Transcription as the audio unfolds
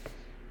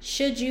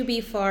Should you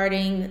be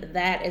farting?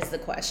 That is the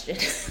question.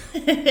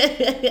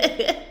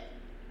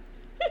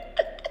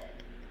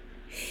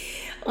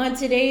 On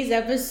today's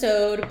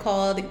episode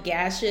called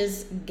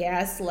Gaseous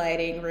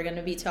Gaslighting, we're going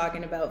to be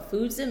talking about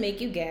foods that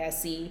make you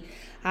gassy,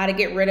 how to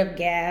get rid of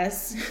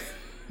gas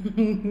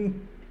for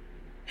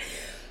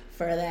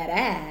that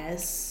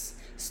ass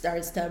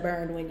starts to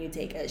burn when you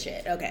take a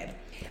shit. Okay.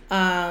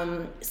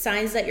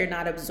 Signs that you're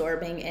not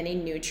absorbing any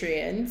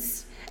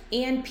nutrients.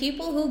 And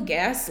people who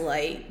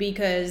gaslight,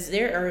 because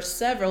there are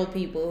several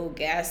people who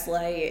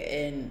gaslight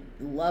and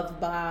love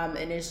bomb,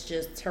 and it's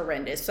just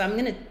horrendous. So I'm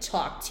going to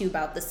talk to you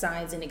about the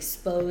signs and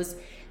expose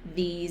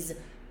these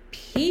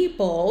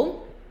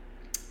people.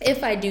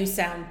 If I do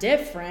sound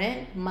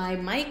different, my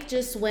mic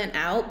just went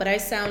out, but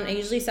I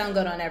usually sound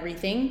good on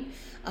everything.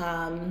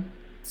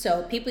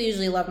 So people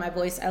usually love my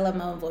voice. I love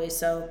my own voice.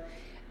 So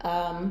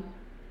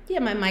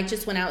my mic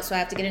just went out, so I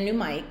have to get a new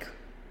mic.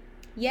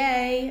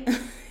 Yay.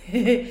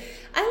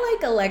 I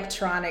like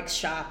electronic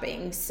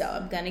shopping, so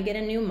I'm gonna get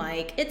a new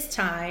mic. It's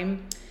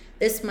time.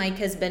 This mic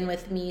has been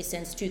with me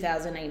since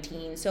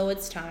 2019, so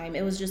it's time.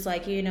 It was just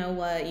like, you know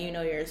what,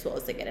 you're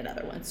supposed to get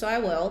another one, so I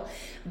will.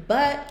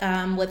 But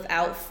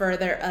without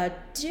further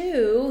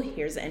ado,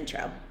 here's the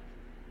intro.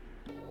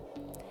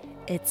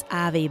 It's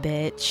Avi,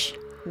 bitch.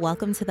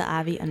 Welcome to the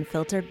Avi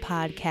Unfiltered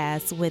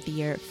podcast with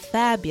your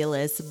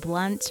fabulous,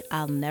 blunt,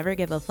 I'll never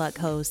give a fuck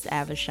host,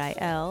 Avishai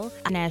L.,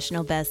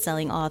 national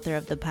best-selling author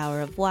of The Power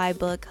of Why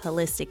book,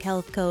 holistic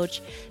health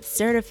coach,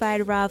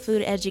 certified raw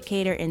food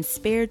educator, and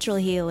spiritual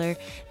healer,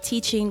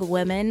 teaching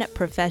women,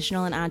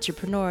 professional and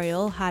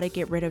entrepreneurial, how to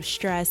get rid of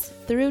stress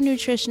through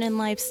nutrition and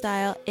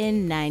lifestyle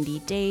in 90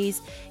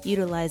 days,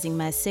 utilizing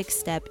my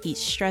 6-step Eat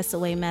Stress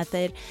Away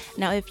method.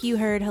 Now, if you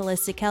heard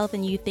holistic health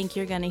and you think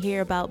you're going to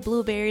hear about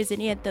blueberries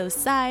and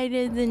anthocyanins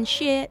and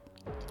shit,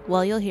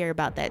 well, you'll hear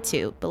about that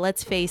too. But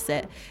let's face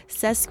it,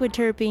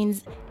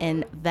 sesquiterpenes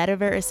and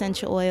vetiver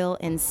essential oil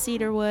and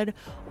cedarwood,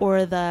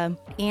 or the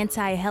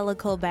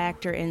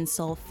anti-helicobacter and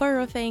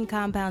sulforaphane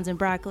compounds in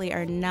broccoli,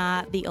 are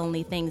not the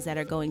only things that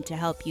are going to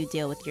help you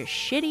deal with your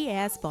shitty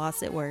ass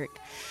boss at work,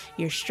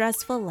 your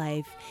stressful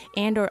life,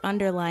 and or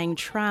underlying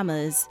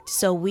traumas.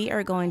 So we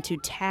are going to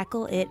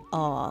tackle it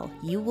all.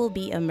 You will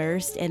be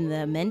immersed in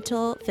the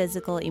mental,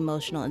 physical,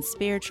 emotional, and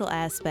spiritual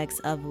aspects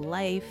of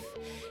life.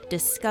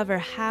 Discover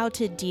how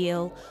to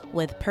deal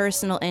with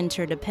personal,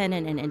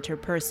 interdependent, and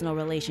interpersonal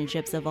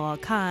relationships of all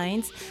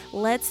kinds.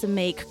 Let's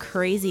make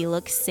crazy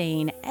look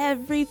sane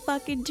every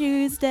fucking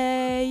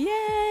Tuesday.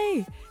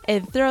 Yay!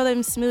 And throw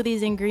them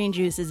smoothies and green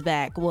juices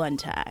back one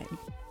time.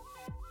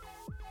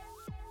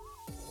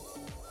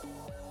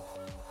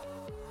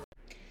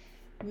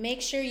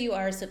 Make sure you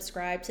are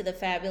subscribed to the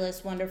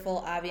fabulous, wonderful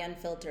Avi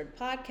Unfiltered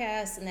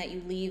podcast and that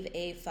you leave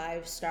a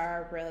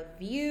 5-star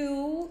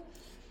review.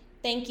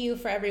 Thank you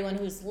for everyone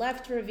who's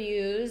left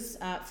reviews.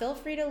 Feel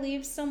free to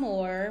leave some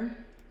more.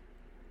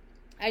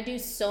 I do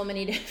so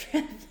many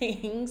different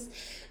things,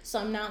 so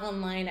I'm not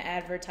online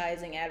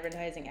advertising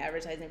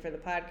for the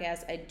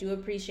podcast. I do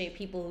appreciate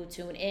people who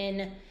tune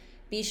in.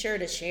 Be sure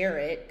to share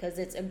it because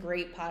it's a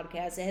great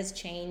podcast. It has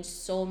changed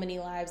so many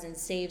lives and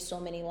saved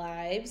so many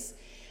lives.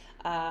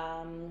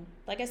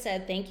 Like I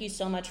said, thank you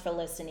so much for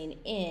listening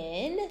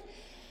in.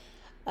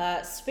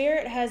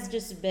 Spirit has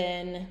just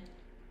been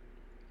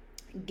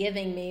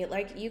giving me,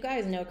 like you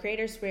guys know,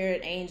 Creator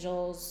Spirit,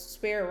 angels,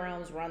 spirit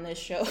realms run this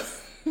show.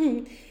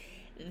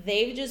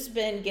 They've just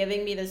been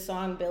giving me the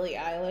song Billie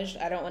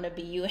Eilish, I Don't Want to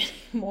Be You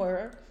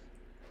Anymore,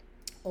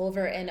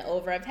 over and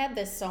over. I've had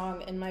this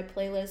song in my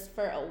playlist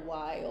for a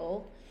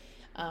while.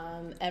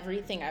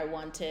 Everything I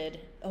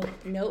Wanted. Oh,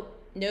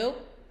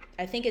 nope.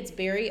 I think it's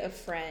Bury a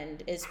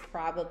Friend is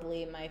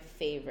probably my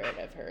favorite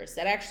of hers.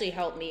 That actually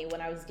helped me when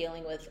I was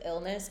dealing with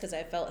illness because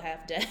I felt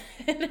half dead.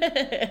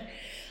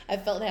 I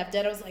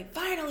was like,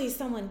 finally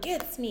someone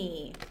gets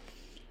me.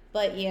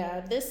 But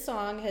yeah, this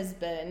song has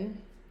been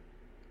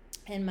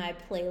in my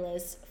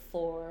playlist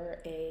for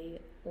a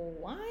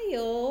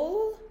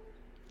while.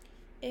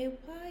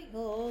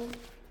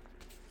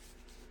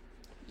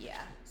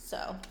 Yeah,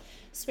 so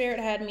Spirit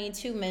had me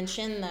to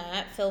mention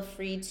that. Feel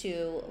free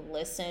to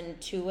listen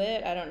to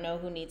it. I don't know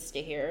who needs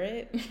to hear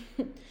it,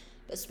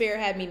 but Spirit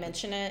had me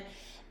mention it.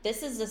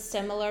 This is a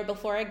similar,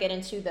 before I get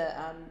into the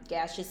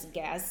gaseous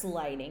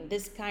gaslighting,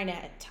 this kind of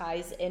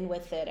ties in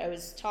with it. I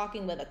was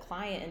talking with a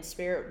client and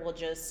Spirit will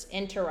just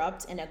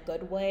interrupt in a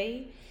good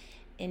way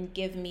and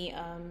give me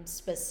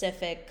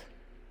specific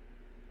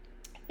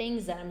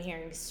things that I'm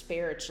hearing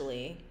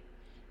spiritually.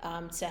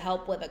 To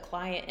help with a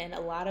client, and a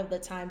lot of the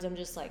times I'm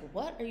just like,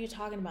 what are you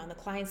talking about? And the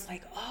client's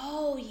like,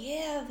 oh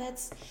yeah,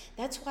 that's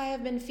why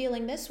I've been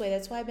feeling this way,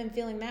 that's why I've been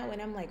feeling that way,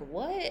 and I'm like,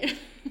 what?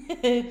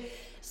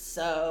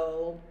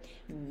 So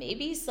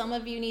maybe some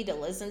of you need to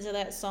listen to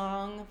that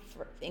song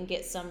and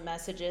get some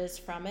messages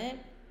from it.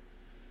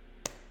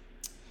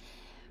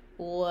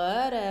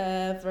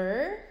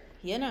 Whatever,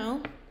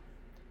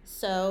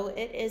 so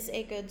it is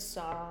a good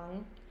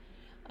song.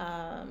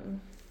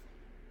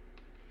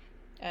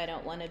 I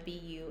Don't Want to Be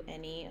You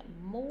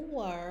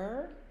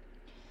Anymore.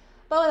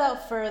 But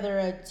without further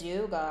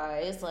ado,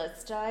 guys,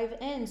 let's dive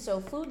in. So,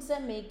 foods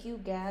that make you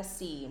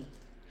gassy.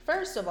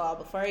 First of all,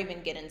 before I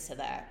even get into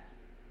that,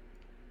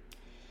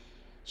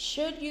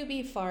 should you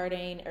be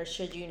farting or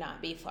should you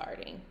not be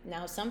farting?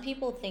 Now, some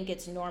people think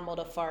it's normal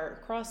to fart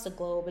across the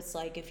globe. It's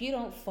like, if you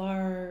don't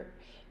fart,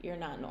 you're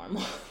not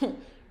normal,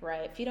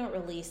 right? If you don't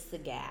release the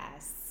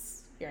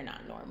gas, you're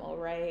not normal,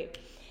 right?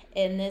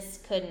 And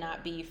this could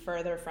not be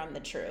further from the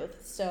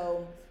truth.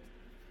 So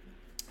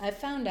I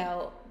found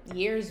out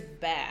years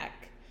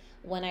back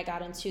when I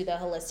got into the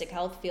holistic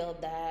health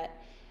field that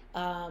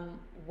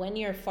when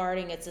you're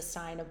farting, it's a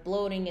sign of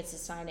bloating, it's a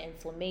sign of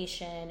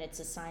inflammation,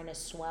 it's a sign of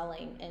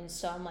swelling. And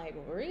so I'm like,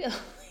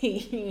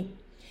 really?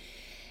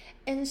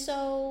 And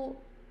so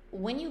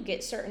when you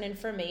get certain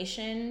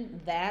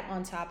information, that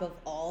on top of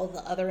all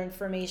the other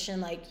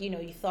information, like,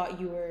 you thought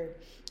you were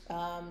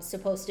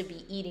supposed to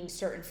be eating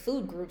certain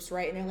food groups,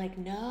 right? And they're like,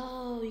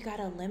 no, you got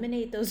to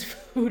eliminate those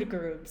food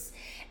groups.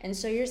 And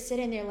so you're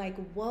sitting there like,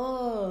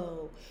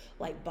 whoa,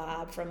 like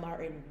Bob from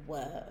Martin,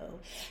 whoa.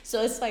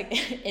 So it's like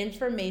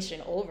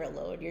information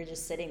overload. You're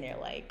just sitting there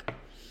like,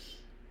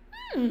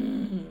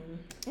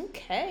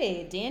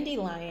 okay,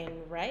 dandelion,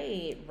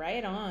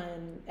 right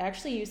on.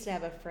 Actually used to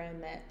have a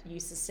friend that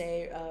used to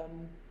say,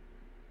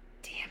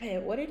 damn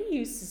it, what did he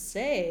used to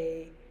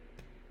say?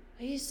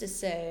 I used to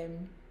say,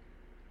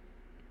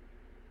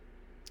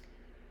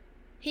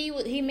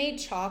 he made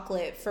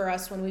chocolate for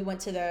us when we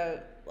went to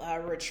the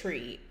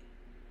retreat.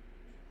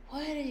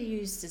 What did he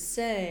used to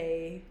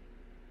say?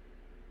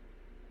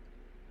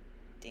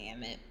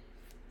 Damn it.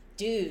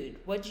 Dude,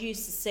 what'd you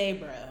used to say,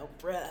 bro?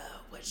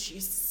 What'd you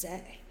used to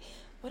say?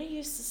 What did he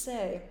used to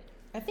say?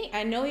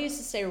 I know he used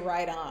to say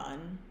right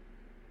on,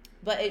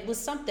 but it was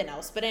something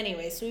else. But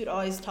anyway, so we'd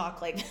always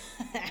talk like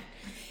that.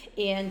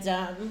 And,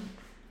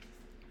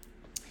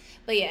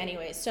 but yeah,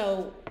 anyway,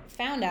 so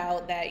found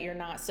out that you're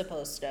not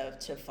supposed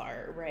to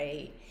fart,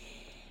 right?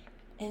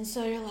 And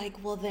so you're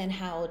like, well, then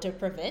how to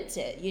prevent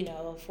it?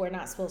 If we're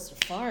not supposed to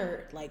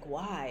fart, like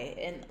why?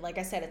 And like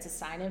I said, it's a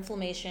sign of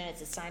inflammation.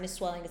 It's a sign of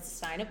swelling. It's a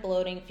sign of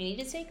bloating. If you need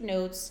to take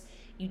notes,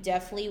 you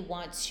definitely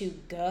want to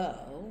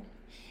go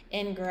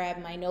and grab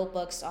my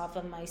notebooks off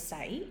of my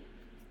site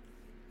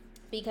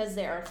because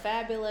there are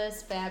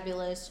fabulous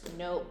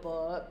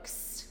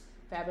notebooks.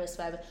 Fabulous.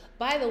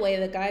 By the way,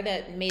 the guy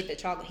that made the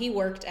chocolate, he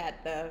worked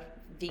at the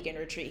vegan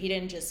retreat. He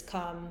didn't just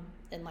come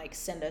and like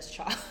send us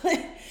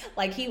chocolate.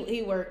 Like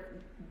he worked.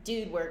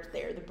 Dude worked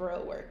there. The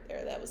bro worked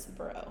there. That was the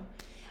bro.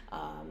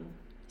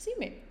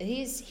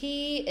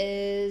 He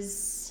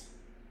is.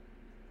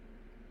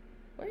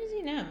 Where is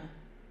he now?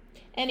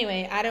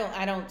 Anyway, I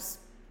don't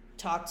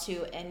talk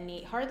to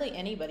hardly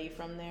anybody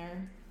from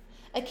there.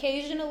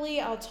 Occasionally,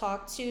 I'll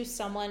talk to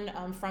someone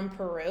from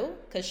Peru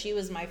because she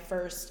was my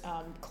first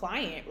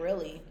client,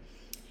 really.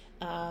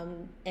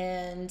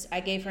 And I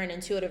gave her an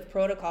intuitive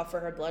protocol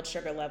for her blood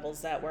sugar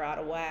levels that were out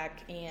of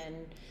whack,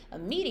 and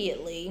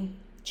immediately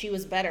she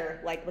was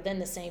better, like within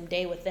the same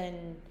day,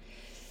 within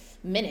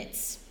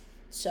minutes.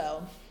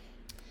 So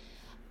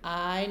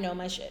I know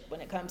my shit when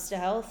it comes to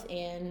health,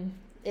 and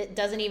it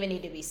doesn't even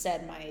need to be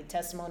said. My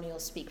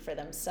testimonials speak for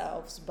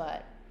themselves.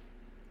 But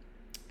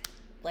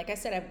like I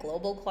said, I have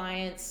global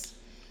clients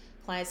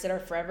that are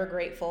forever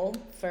grateful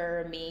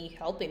for me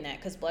helping that,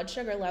 because blood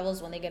sugar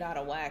levels, when they get out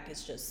of whack,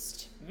 it's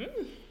just,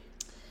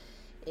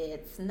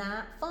 it's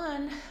not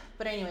fun.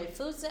 But anyway,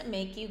 foods that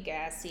make you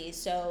gassy.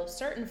 So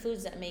certain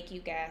foods that make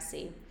you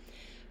gassy.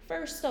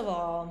 First of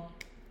all,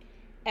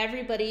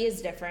 everybody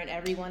is different.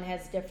 Everyone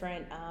has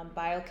different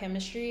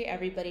biochemistry.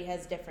 Everybody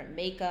has different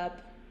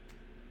makeup.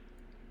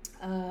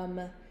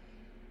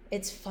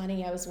 It's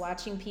funny, I was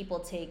watching people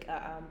take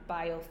a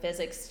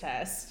biophysics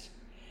test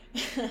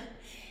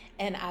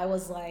and I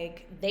was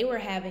like, they were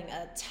having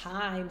a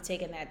time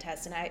taking that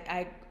test, and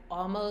I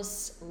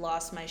almost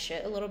lost my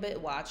shit a little bit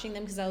watching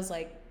them, because I was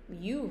like,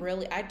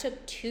 I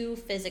took 2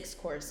 physics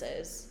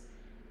courses.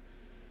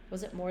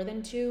 Was it more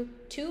than 2?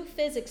 2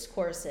 physics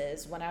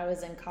courses when I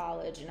was in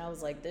college, and I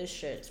was like, this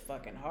shit's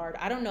fucking hard.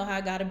 I don't know how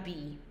I got a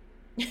B.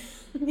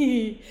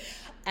 I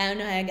don't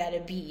know how I got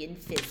a B in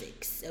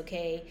physics,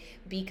 okay?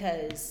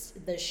 Because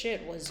the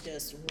shit was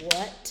just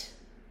what?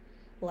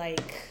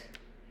 Like,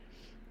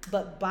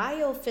 but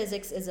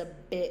biophysics is a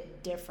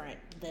bit different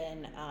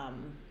than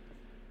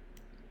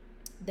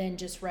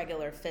just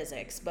regular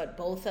physics, but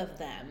both of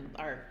them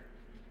are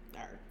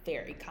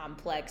very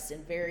complex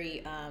and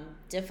very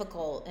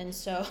difficult. And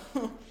so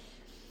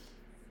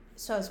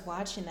I was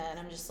watching that, and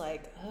I'm just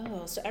like,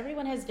 oh, so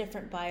everyone has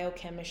different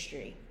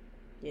biochemistry,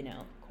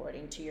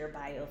 according to your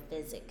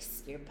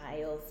biophysics, your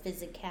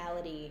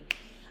biophysicality,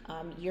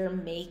 your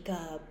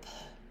makeup.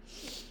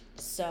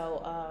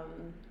 So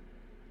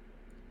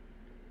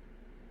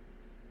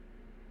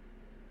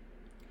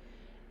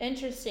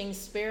interesting.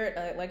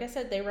 Spirit, like I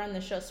said, they run the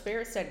show.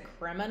 Spirit said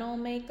criminal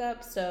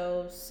makeup.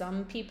 So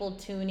some people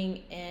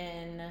tuning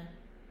in,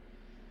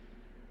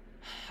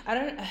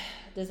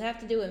 does it have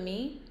to do with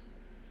me?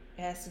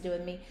 It has to do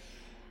with me.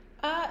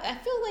 I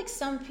feel like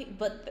some people,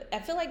 but I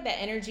feel like that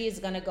energy is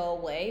gonna go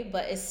away,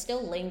 but it's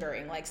still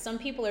lingering. Like some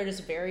people are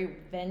just very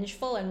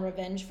vengeful and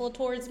revengeful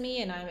towards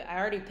me, and I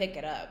already pick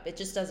it up. It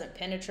just doesn't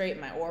penetrate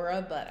my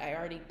aura, but I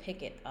already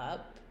pick it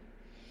up.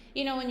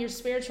 You know, when you're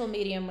spiritual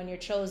medium, when you're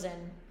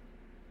chosen,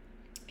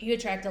 you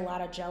attract a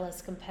lot of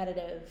jealous,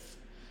 competitive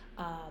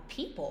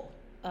people.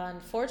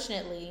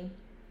 Unfortunately,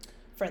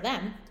 for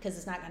them, because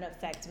it's not going to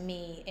affect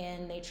me,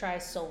 and they try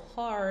so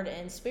hard,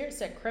 and Spirit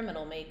said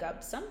criminal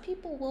makeup, some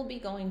people will be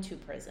going to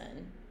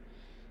prison.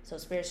 So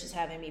Spirit's just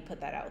having me put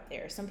that out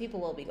there. Some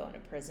people will be going to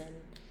prison.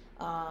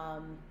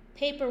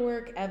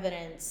 Paperwork,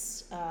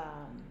 evidence,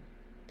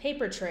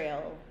 paper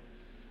trail.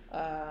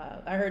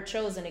 I heard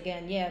chosen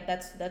again. Yeah,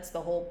 that's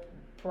the whole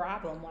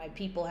problem, why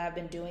people have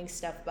been doing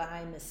stuff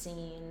behind the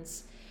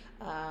scenes.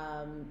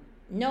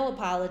 No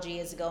apology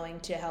is going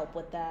to help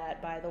with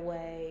that, by the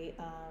way.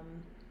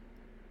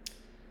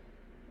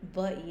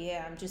 But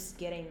yeah, I'm just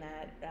getting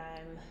that.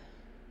 I'm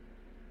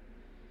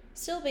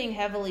still being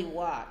heavily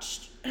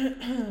watched.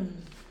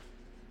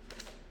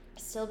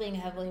 Still being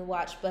heavily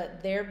watched,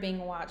 but they're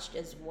being watched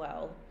as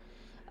well.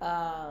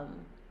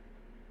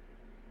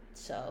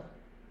 So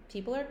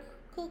people are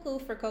cuckoo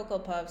for Cocoa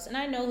Puffs, and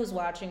I know who's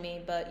watching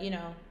me, but you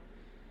know,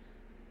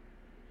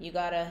 you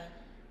gotta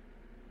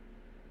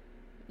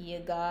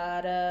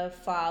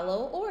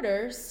follow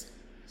orders.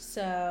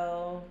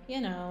 So,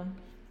 you know,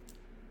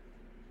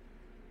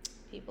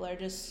 people are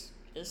just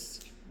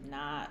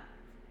not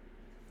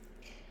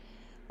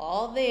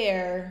all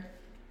there.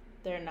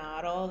 They're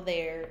not all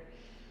there.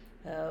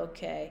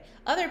 Okay.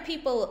 Other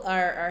people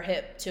are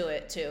hip to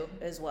it too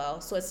as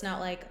well. So it's not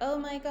like, oh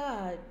my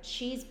God,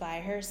 she's by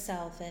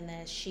herself in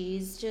this.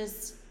 She's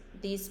just,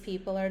 these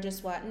people are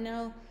just what?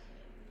 No.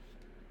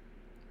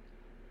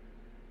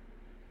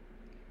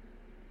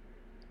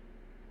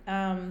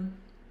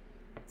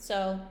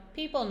 So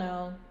people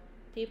know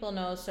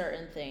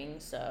certain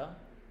things, so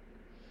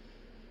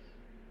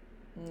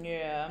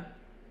yeah.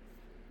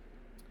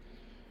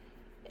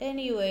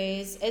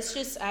 Anyways, it's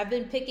just, I've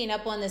been picking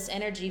up on this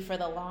energy for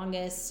the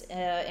longest,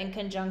 in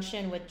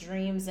conjunction with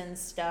dreams and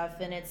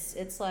stuff, and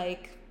it's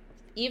like,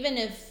 even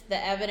if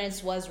the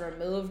evidence was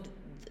removed,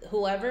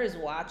 whoever is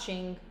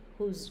watching,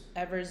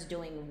 whoever's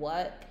doing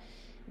what,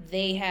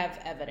 they have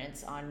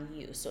evidence on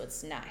you, so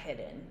it's not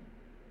hidden.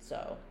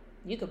 So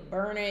you could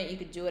burn it, you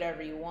could do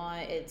whatever you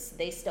want.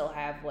 They still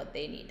have what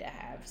they need to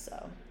have,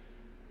 so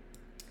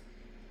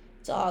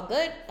it's all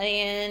good.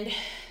 And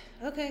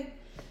okay,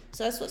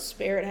 so that's what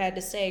Spirit had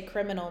to say.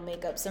 Criminal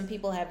makeup. Some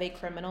people have a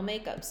criminal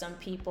makeup. Some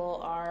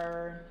people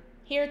are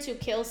here to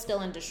kill, steal,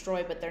 and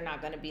destroy, but they're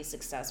not going to be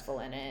successful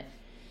in it.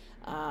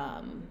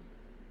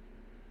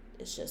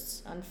 It's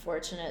just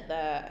unfortunate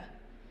that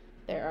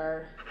there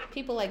are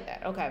people like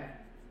that. Okay.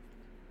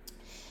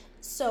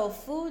 So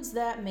foods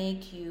that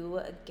make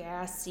you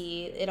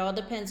gassy, it all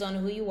depends on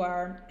who you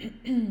are.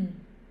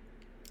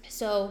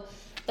 So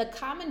the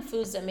common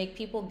foods that make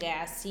people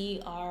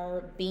gassy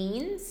are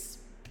beans,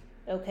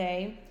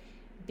 okay?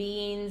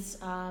 Beans,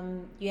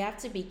 you have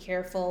to be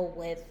careful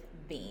with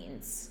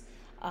beans.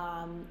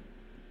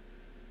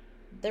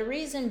 The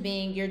reason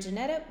being, your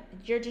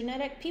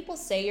genetic, people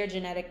say your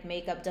genetic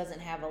makeup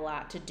doesn't have a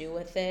lot to do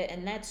with it,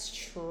 and that's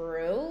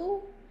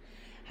true.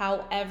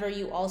 However,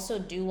 you also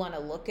do want to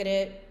look at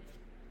it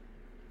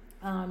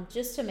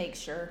just to make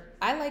sure.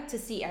 I like to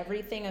see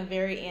everything. I'm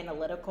very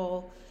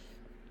analytical.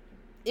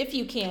 If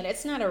you can,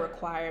 it's not a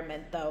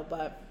requirement though,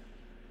 but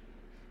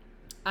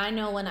I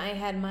know when I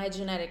had my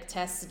genetic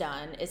test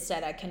done, it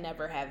said I can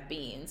never have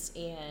beans,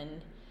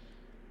 and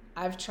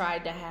I've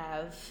tried to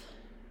have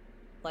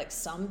like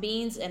some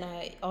beans, and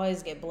I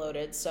always get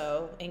bloated,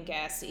 and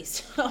gassy.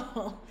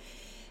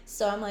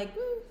 So I'm like,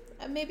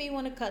 I maybe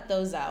want to cut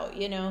those out,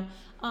 you know.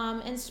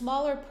 In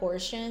smaller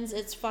portions,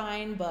 it's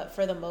fine, but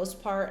for the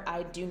most part,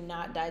 I do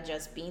not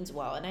digest beans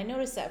well, and I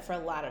noticed that for a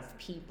lot of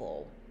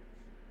people.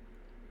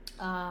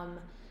 I'm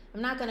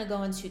not going to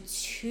go into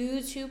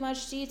too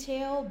much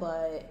detail,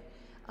 but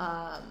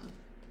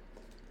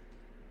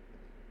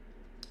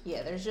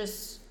yeah, there's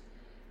just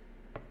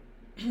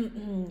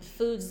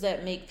foods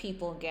that make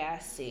people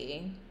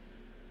gassy.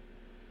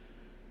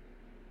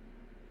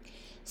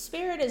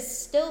 Spirit is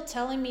still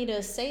telling me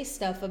to say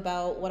stuff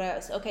about what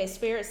okay,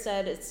 Spirit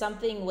said it's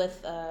something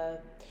with a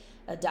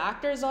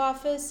doctor's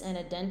office and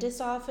a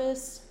dentist's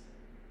office.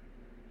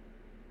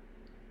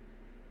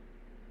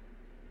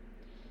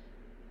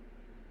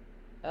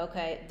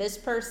 Okay, this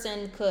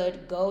person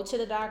could go to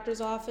the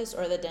doctor's office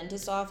or the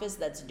dentist's office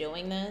that's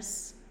doing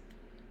this,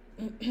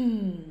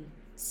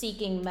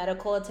 seeking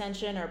medical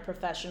attention or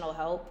professional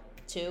help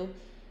too.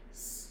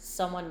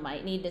 Someone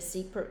might need to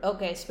seek,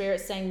 okay,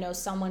 Spirit's saying no,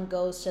 someone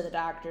goes to the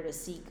doctor to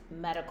seek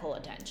medical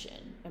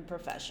attention and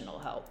professional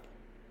help.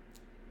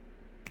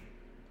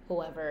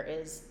 Whoever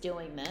is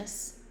doing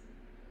this,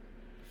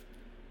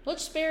 which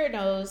Spirit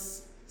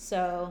knows.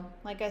 So,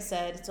 like I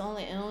said, it's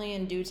only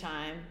in due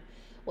time.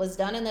 What's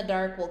done in the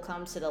dark will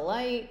come to the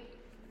light.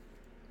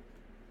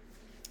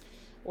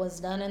 What's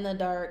done in the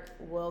dark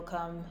will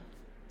come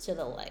to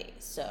the light.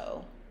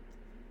 So,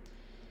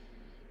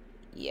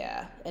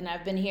 Yeah, and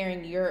I've been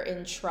hearing you're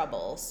in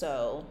trouble,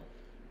 so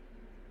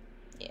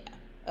yeah.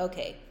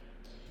 Okay.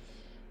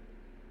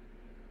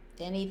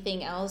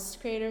 Anything else,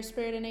 Creator,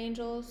 Spirit, and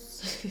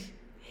Angels?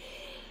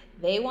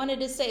 They wanted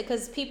to say,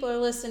 because people are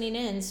listening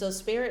in, so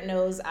Spirit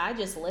knows I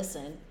just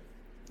listen.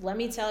 Let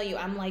me tell you,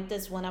 I'm like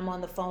this when I'm on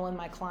the phone with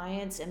my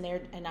clients, and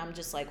I'm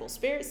just like, well,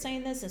 Spirit's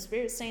saying this, and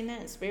Spirit's saying that,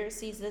 and Spirit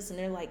sees this, and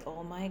they're like,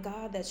 oh my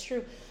God, that's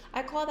true.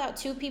 I called out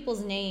 2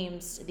 people's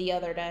names the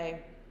other day.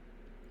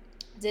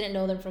 Didn't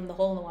know them from the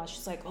hole in the wall.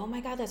 She's like, oh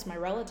my God, that's my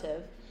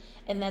relative,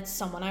 and that's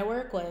someone I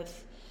work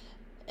with.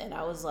 And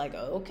I was like,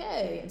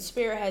 okay. And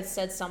Spirit had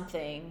said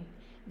something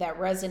that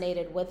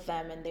resonated with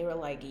them, and they were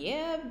like,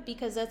 yeah,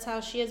 because that's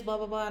how she is, blah,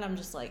 blah, blah. And I'm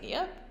just like,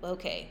 yep,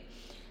 okay.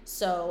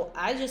 So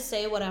I just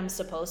say what I'm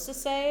supposed to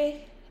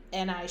say,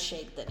 and I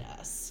shake the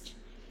dust.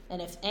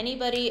 And if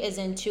anybody is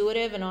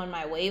intuitive and on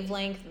my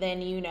wavelength,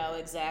 then you know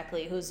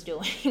exactly who's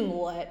doing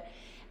what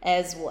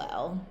as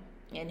well.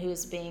 And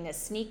who's being a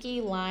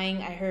sneaky,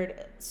 lying, I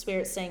heard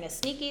Spirit saying a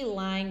sneaky,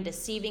 lying,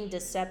 deceiving,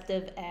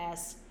 deceptive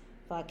ass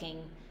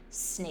fucking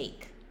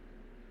snake.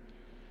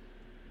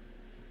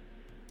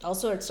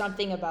 Also heard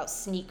something about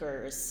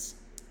sneakers.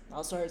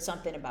 Also heard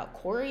something about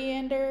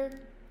coriander.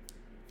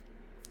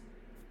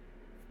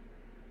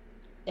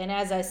 And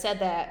as I said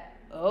that,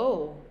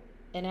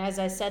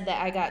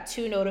 I got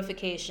 2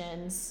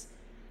 notifications.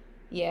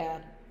 Yeah,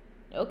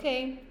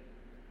 okay.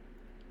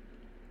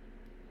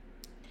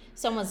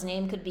 Someone's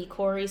name could be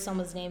Corey.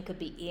 Someone's name could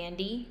be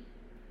Andy.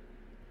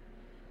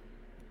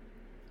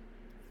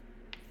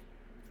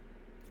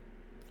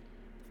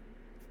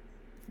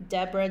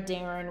 Deborah,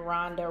 Darren,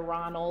 Rhonda,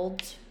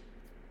 Ronald.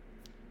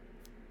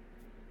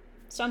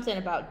 Something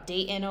about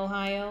Dayton,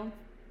 Ohio.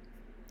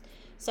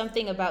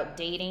 Something about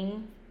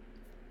dating.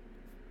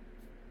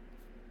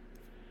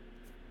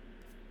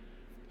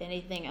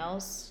 Anything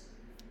else?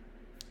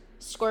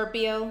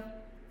 Scorpio.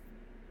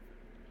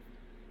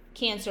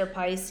 Cancer,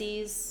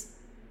 Pisces.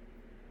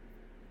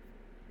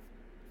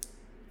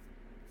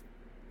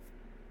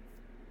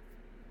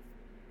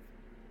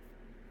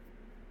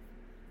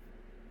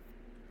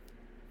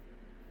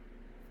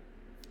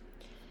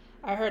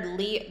 I heard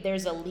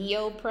there's a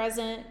Leo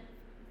present.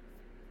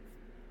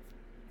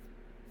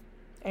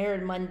 I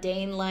heard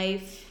mundane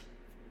life.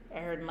 I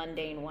heard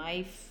mundane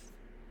wife.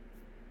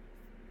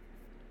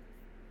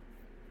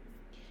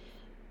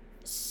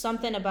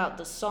 Something about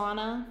the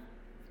sauna.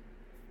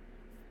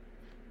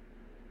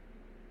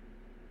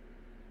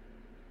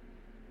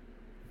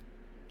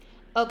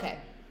 Okay.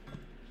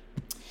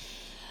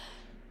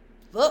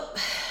 Whoop.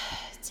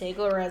 Take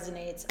what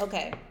resonates.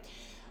 Okay.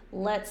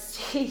 Let's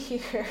see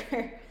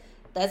here.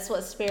 That's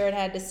what Spirit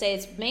had to say.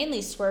 It's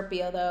mainly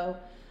Scorpio, though.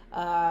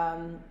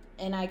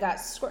 And I got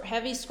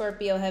heavy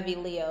Scorpio, heavy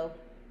Leo.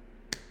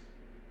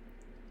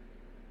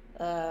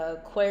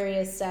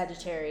 Aquarius,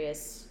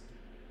 Sagittarius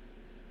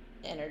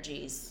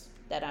energies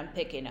that I'm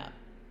picking up.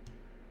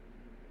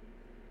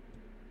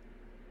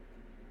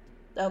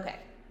 Okay.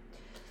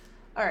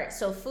 All right,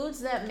 so foods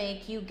that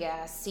make you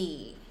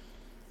gassy.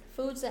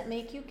 Foods that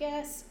make you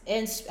gas.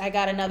 And I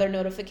got another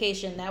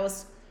notification. That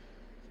was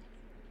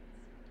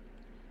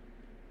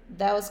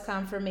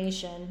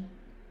confirmation.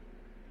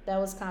 That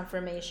was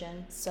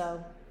confirmation.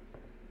 So,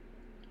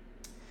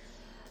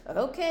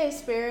 okay,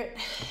 Spirit.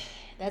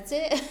 That's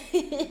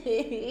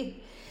it.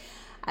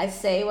 I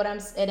say what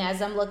and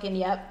as I'm looking,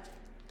 yep.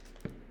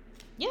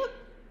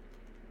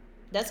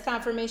 That's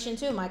confirmation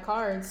too. My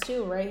cards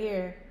too, right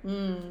here.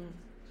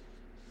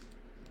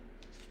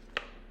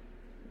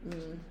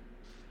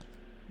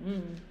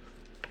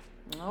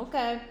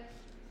 Okay.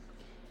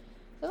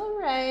 All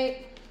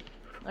right,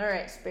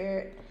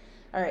 Spirit.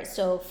 All right,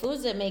 so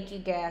foods that make you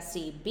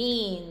gassy.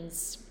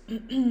 Beans.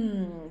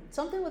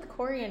 Something with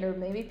coriander.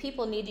 Maybe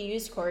people need to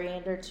use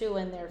coriander too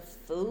in their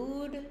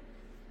food.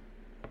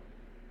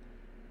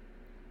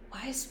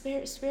 Why,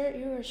 Spirit,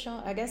 you were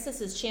showing. I guess this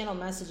is channel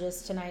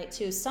messages tonight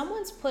too.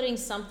 Someone's putting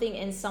something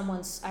in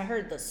someone's. I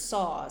heard the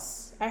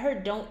sauce. I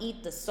heard don't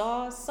eat the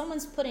sauce.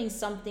 Someone's putting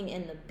something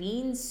in the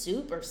bean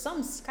soup or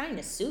some kind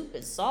of soup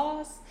and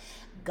sauce.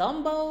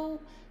 Gumbo.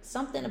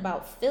 Something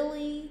about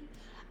Philly.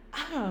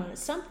 I don't know.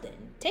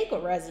 Something. Take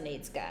what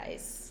resonates,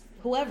 guys.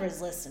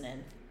 Whoever's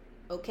listening.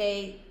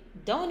 Okay?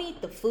 Don't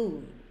eat the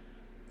food.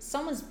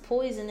 Someone's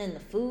poisoning the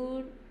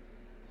food.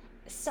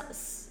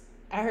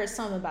 I heard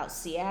something about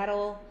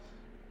Seattle.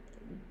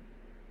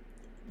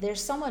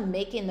 There's someone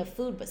making the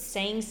food but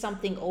saying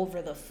something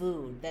over the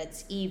food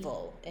that's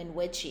evil and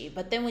witchy.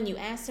 But then when you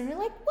ask them, they're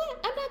like,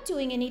 what? I'm not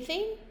doing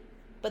anything.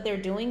 But they're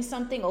doing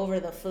something over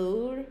the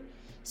food.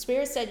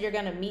 Spirit said you're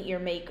going to meet your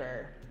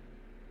maker.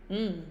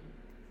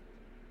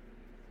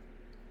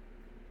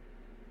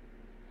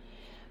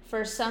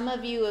 For some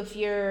of you, if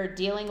you're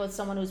dealing with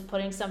someone who's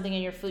putting something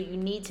in your food, you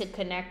need to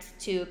connect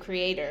to a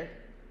creator.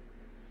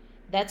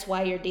 That's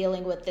why you're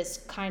dealing with this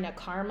kind of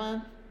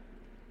karma.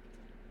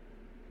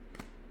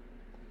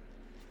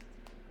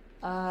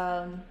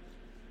 I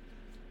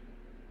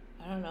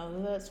don't know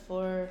who that's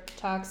for.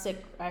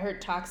 Toxic. I heard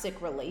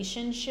toxic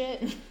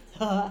relationship.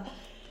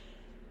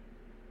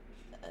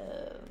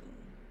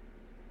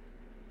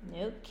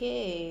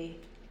 Okay.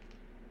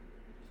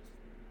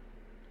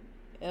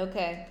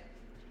 Okay.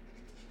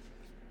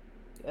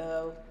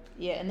 Oh,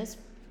 yeah, and this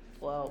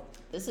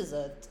this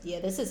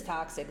is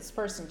toxic. This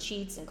person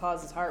cheats and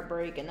causes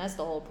heartbreak, and that's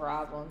the whole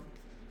problem.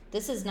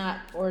 This is not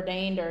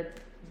ordained or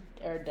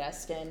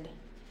destined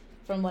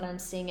from what I'm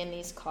seeing in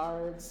these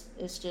cards.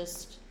 It's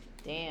just,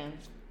 damn.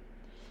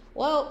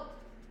 Well,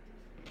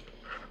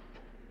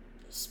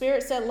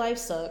 Spirit said life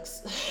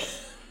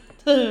sucks.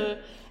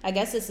 I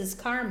guess this is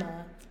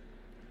karma.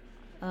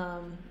 I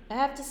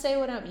have to say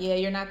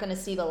you're not going to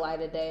see the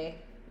light of day.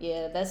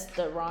 Yeah, that's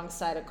the wrong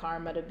side of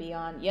karma to be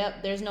on.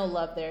 Yep, there's no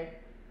love there.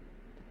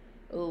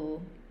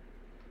 Ooh.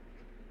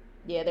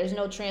 Yeah, there's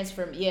no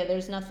transfer. Yeah,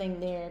 there's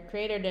nothing there.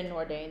 Creator didn't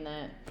ordain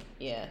that.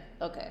 Yeah,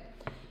 okay.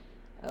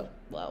 Oh,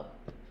 well.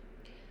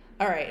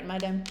 All right, am I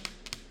done?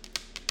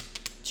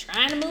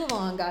 Trying to move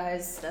on,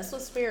 guys. That's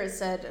what Spirit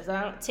said.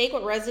 I don't take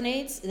what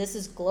resonates. This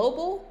is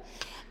global.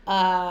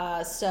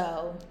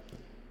 So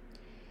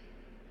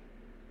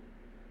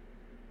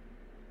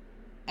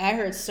I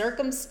heard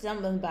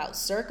something about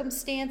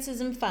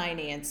circumstances and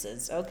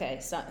finances. Okay,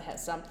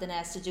 something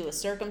has to do with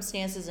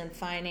circumstances and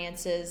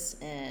finances.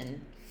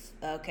 And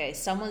okay,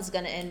 someone's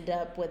going to end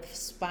up with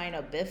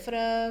spina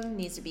bifida.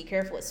 Needs to be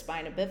careful with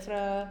spina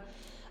bifida.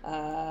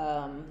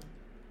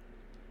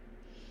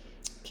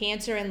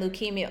 Cancer and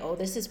leukemia. Oh,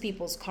 this is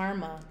people's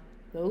karma.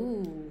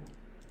 Ooh.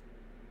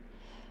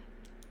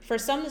 For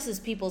some, this is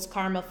people's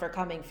karma for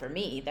coming for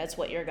me. That's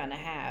what you're going to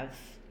have.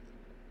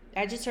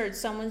 I just heard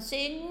someone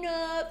say,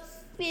 not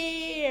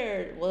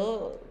fair.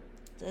 Well,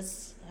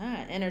 that's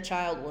inner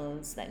child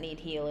wounds that need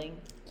healing.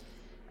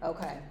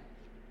 Okay.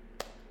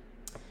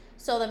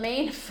 So the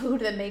main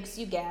food that makes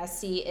you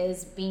gassy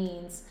is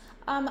beans.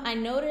 I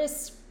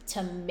noticed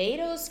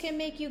tomatoes can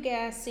make you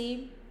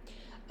gassy.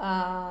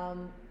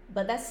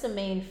 But that's the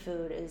main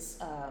food is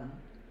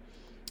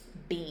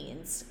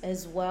beans,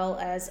 as well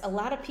as a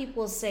lot of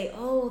people say,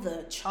 oh,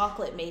 the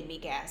chocolate made me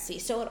gassy.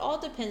 So it all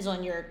depends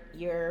on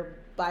your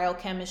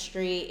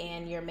biochemistry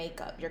and your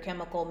makeup, your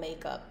chemical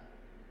makeup.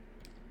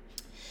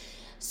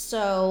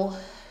 So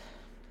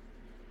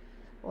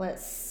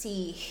let's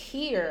see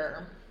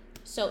here.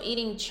 So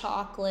eating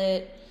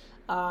chocolate,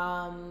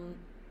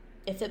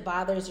 if it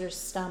bothers your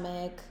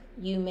stomach,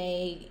 you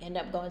may end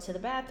up going to the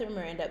bathroom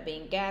or end up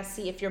being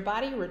gassy. If your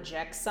body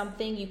rejects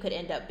something, you could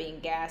end up being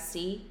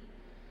gassy.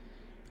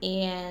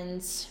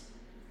 And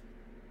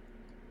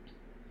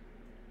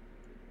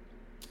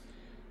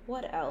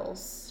what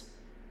else?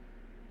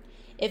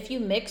 If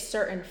you mix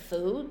certain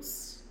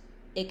foods,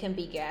 it can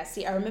be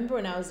gassy. I remember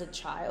when I was a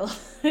child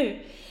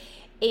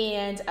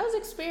and I was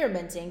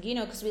experimenting,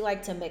 because we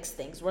like to mix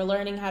things. We're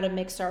learning how to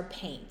mix our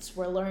paints.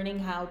 We're learning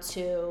how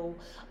to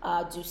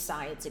do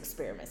science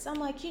experiments. I'm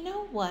like, you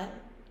know what?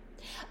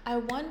 I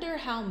wonder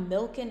how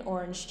milk and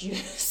orange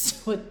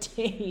juice would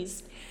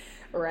taste,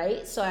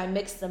 right? So I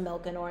mixed the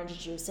milk and orange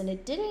juice, and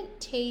it didn't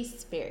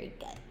taste very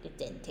good. It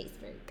didn't taste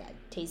very good.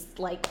 It tastes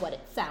like what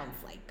it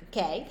sounds like,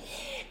 okay?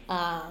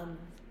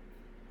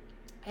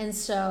 And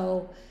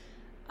so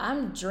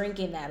I'm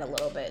drinking that a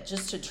little bit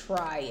just to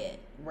try it,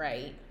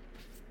 right?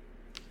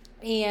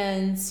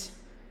 And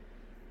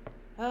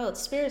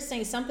Spirit's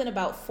saying something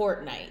about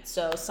Fortnite.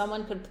 So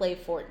someone could play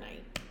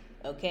Fortnite,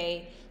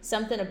 okay?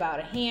 Something about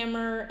a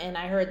hammer, and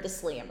I heard the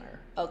slammer.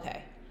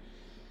 Okay.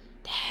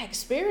 Dang,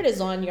 Spirit is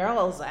on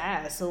y'all's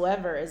ass,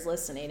 whoever is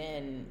listening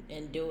in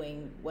and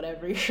doing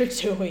whatever you're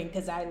doing,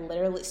 because I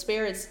literally,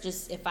 Spirit's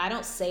just, if I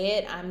don't say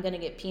it, I'm going to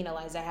get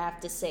penalized. I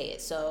have to say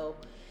it. So,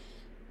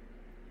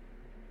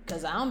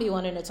 because I don't be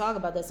wanting to talk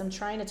about this. I'm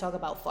trying to talk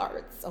about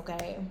farts,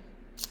 okay?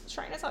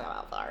 Trying to talk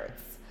about farts.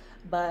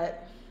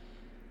 But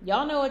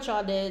y'all know what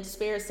y'all did.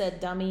 Spirit said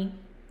dummy.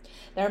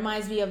 That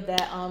reminds me of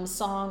that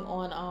song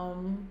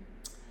on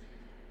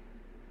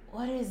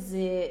what is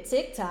it?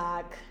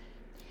 TikTok.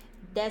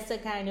 That's the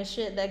kind of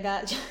shit that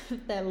got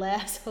that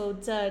last whole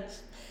touch.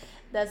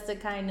 That's the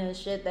kind of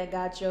shit that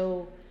got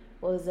your,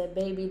 what was it,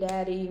 baby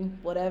daddy,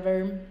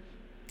 whatever.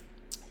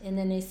 And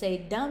then they say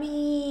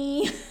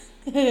dummy.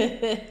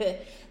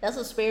 That's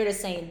what Spirit is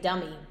saying,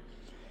 dummy.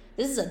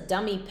 This is a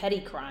dummy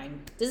petty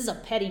crime. This is a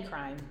petty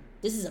crime.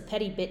 This is a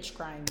petty bitch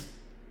crime.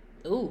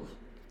 Ooh.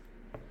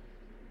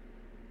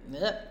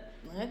 Yep.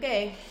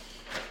 Okay.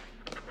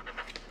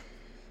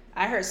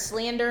 I heard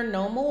slander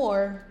no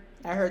more.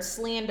 I heard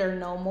slander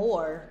no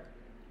more.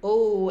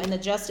 Oh, and the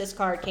justice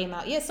card came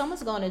out. Yeah,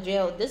 someone's going to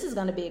jail. This is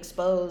going to be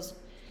exposed.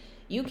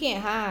 You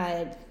can't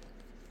hide.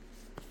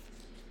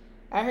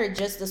 I heard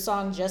just the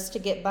song Just to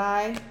Get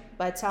By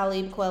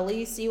Talib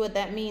Kweli. See what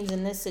that means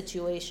in this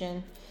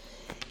situation.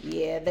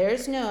 Yeah,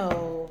 there's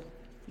no.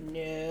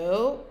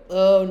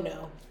 Oh,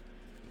 no.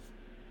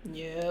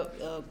 Yep.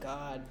 Oh,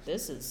 God.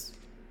 This is.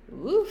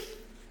 Oof.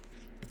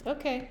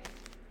 Okay.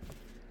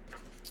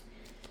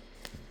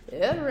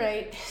 All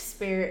right,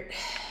 Spirit.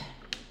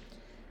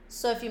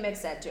 So if you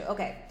mix that too.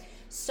 Okay.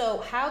 So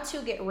how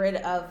to get rid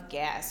of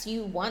gas.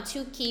 You want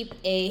to keep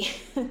a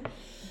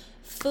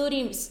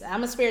foodie.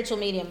 I'm a spiritual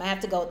medium. I have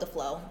to go with the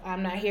flow.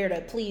 I'm not here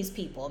to please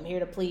people. I'm here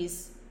to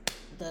please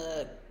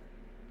the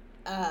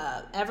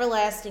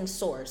everlasting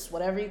source,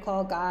 whatever you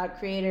call God,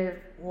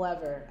 creator,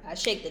 whoever. I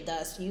shake the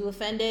dust. You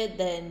offended,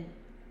 then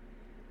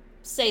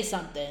say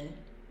something.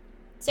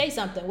 Say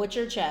something with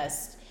your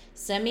chest.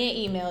 Send me an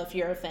email if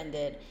you're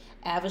offended.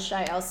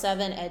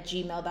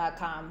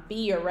 avishayl7@gmail.com. Be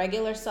your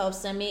regular self.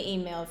 Send me an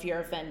email if you're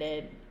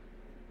offended.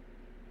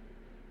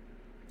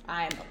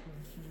 I'm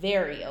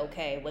very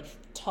okay with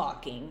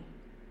talking,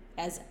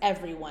 as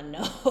everyone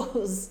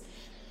knows.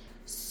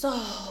 So,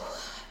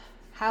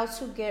 how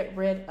to get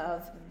rid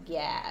of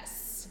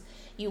gas.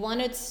 You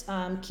want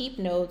to keep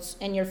notes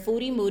in your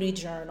Foodie Moody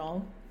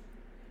journal.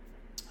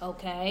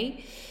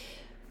 Okay.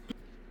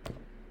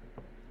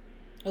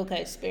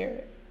 Okay,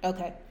 Spirit.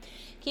 Okay.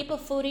 Keep a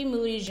Foodie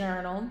Moody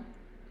journal.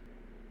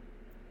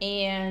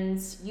 And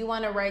you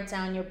want to write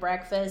down your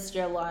breakfast,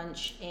 your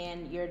lunch,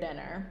 and your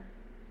dinner.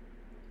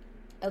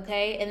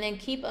 Okay. And then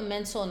keep a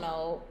mental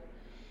note.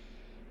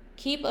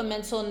 Keep a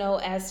mental note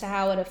as to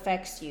how it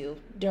affects you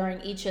during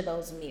each of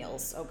those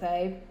meals.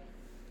 Okay.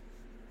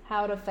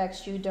 How it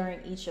affects you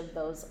during each of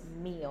those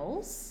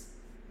meals.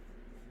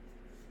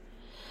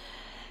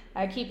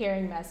 I keep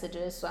hearing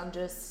messages, so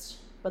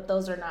but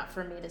those are not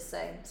for me to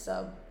say.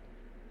 So,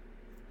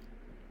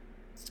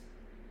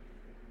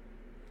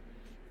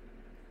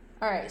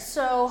 all right.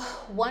 So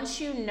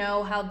once you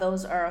know how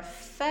those are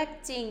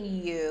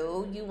affecting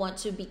you, you want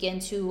to begin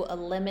to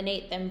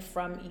eliminate them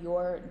from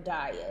your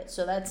diet.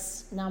 So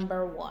that's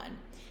number one.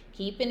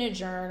 Keeping a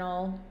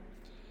journal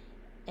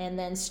and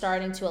then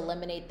starting to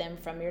eliminate them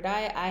from your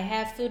diet. I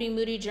have Foodie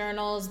Moody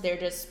journals. They're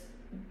just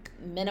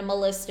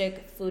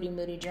minimalistic Foodie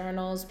Moody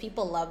journals.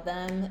 People love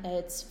them.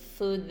 It's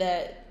food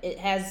that it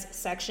has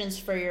sections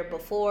for your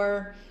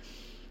before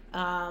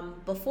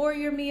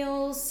your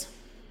meals,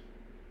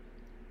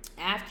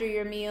 after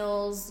your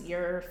meals,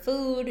 your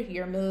food,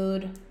 your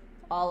mood,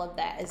 all of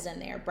that is in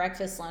there.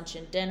 Breakfast, lunch,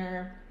 and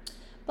dinner,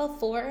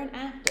 before and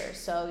after.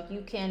 So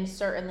you can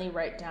certainly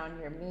write down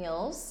your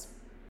meals.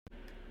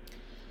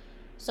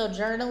 So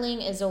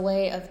journaling is a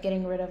way of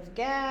getting rid of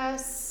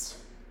gas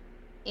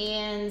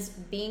and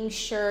being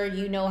sure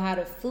you know how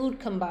to food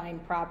combine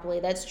properly.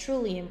 That's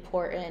truly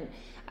important.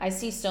 I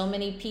see so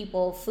many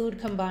people food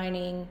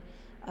combining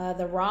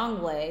the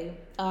wrong way.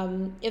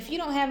 If you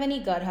don't have any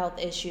gut health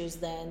issues,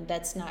 then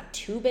that's not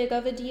too big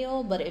of a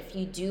deal. But if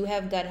you do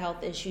have gut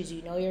health issues,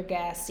 you know you're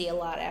gassy a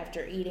lot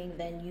after eating,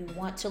 then you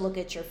want to look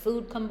at your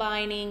food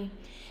combining.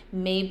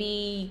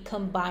 Maybe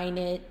combine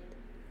it,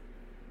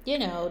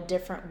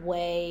 different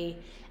way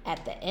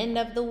at the end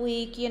of the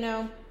week,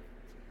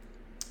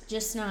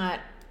 just not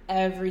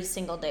every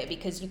single day,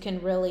 because you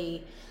can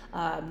really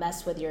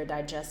mess with your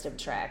digestive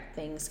tract.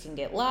 Things can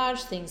get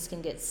lodged, things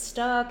can get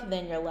stuck,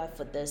 then you're left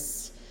with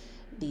these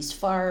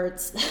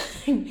farts,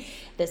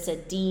 this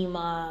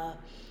edema,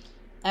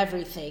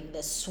 everything,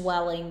 this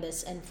swelling,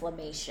 this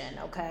inflammation,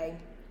 okay?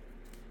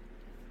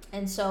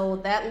 And so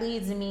that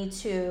leads me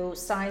to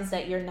signs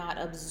that you're not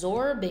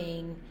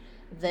absorbing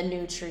the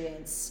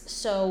nutrients.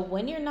 So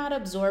when you're not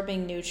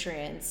absorbing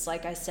nutrients,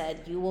 like I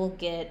said, you will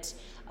get,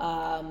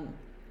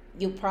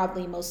 you'll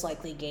probably most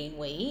likely gain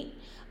weight.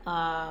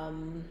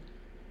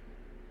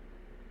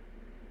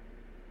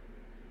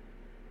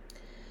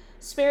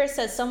 Spirit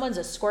says someone's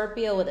a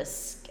Scorpio with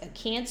a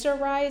Cancer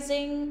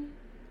rising.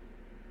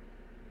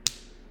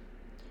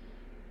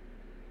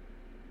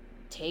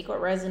 Take what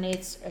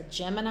resonates. A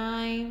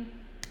Gemini.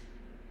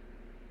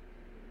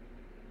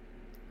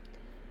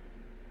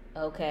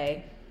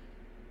 Okay.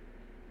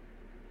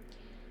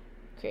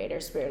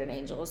 Creator, Spirit, and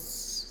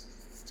Angels.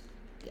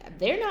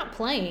 They're not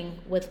playing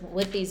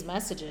with these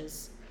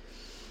messages.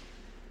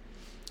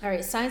 All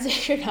right, signs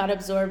that you're not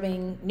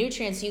absorbing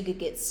nutrients. You could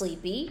get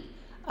sleepy,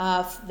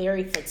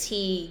 very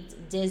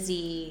fatigued,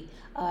 dizzy,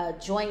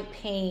 joint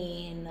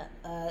pain,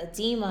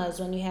 edemas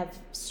when you have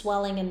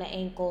swelling in the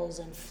ankles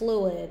and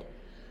fluid.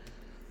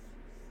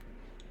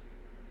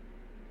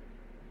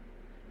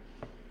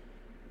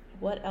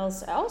 What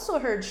else? I also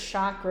heard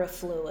chakra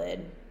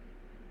fluid.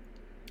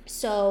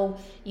 So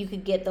you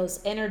could get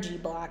those energy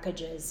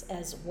blockages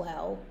as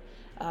well.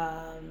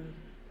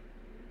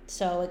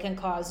 So it can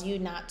cause you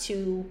not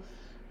to,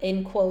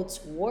 in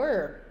quotes,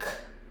 work,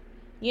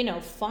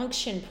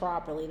 function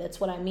properly. That's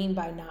what I mean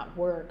by not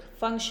work.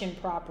 Function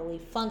properly,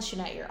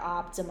 function at your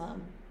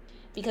optimum.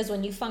 Because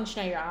when you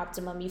function at your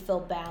optimum, you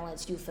feel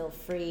balanced, you feel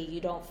free, you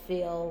don't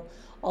feel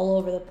all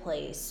over the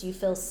place, you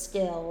feel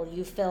still,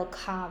 you feel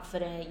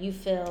confident, you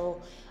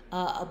feel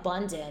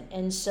abundant.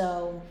 And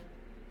so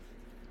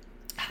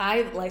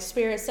like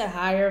Spirit said,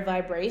 higher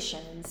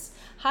vibrations,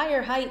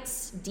 higher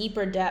heights,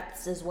 deeper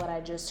depths is what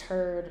I just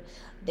heard.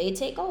 They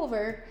take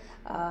over,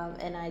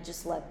 and I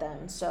just let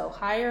them. So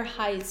higher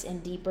heights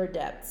and deeper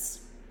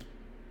depths.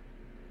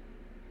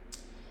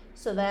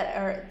 So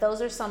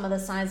those are some of the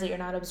signs that you're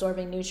not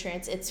absorbing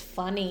nutrients. It's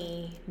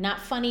funny,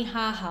 not funny,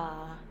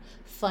 haha,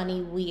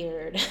 funny,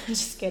 weird.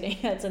 Just kidding.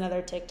 That's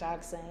another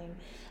TikTok saying.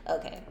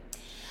 Okay.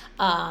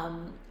 I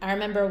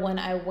remember when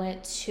I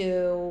went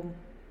to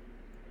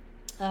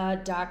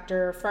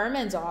Dr.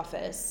 Furman's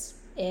office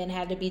and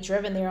had to be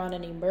driven there on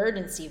an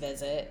emergency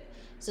visit.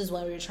 This is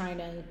when we were trying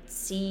to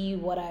see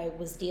what I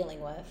was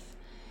dealing with.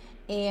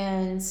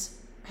 And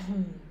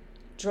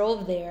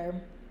drove there,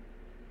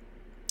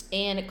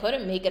 and I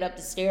couldn't make it up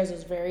the stairs. I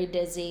was very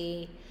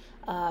dizzy,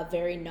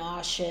 very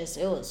nauseous.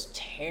 It was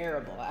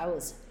terrible.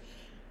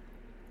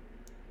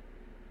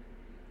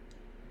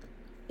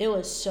 It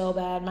was so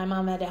bad. My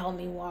mom had to help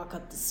me walk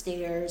up the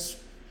stairs.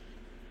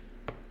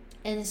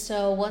 And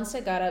so once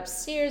I got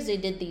upstairs, they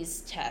did these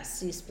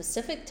tests, these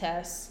specific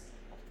tests.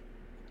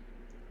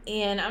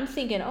 And I'm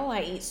thinking, oh,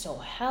 I eat so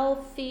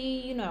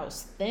healthy. You know, I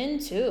was thin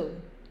too.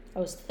 I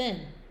was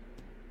thin.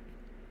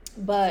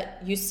 But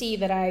you see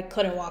that I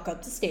couldn't walk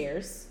up the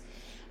stairs.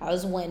 I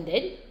was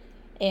winded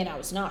and I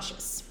was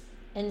nauseous.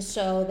 And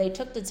so they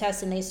took the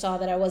test and they saw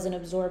that I wasn't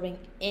absorbing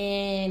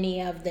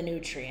any of the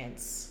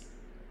nutrients.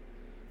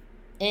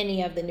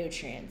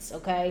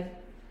 Okay?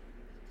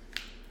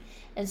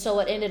 And so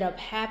what ended up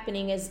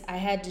happening is I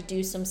had to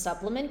do some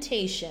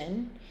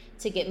supplementation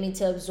to get me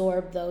to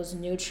absorb those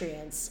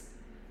nutrients,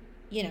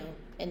 you know,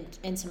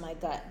 into my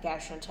gut,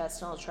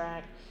 gastrointestinal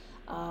tract.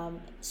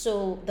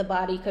 So the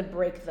body could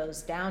break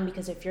those down,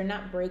 because if you're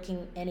not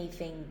breaking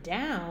anything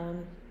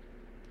down,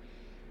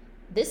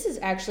 this is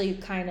actually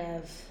kind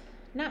of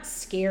not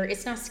scary.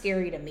 It's not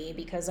scary to me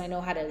because I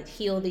know how to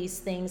heal these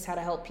things, how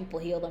to help people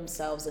heal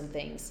themselves and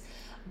things.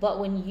 But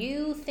when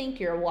you think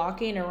you're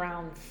walking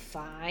around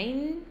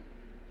fine,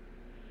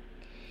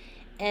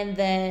 and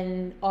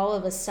then all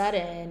of a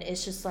sudden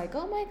it's just like,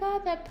 oh my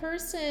God, that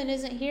person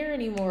isn't here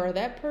anymore.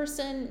 That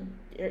person,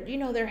 you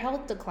know, their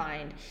health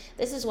declined.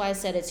 This is why I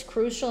said it's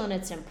crucial and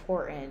it's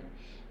important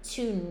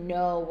to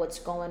know what's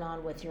going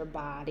on with your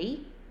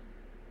body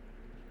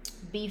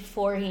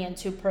beforehand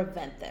to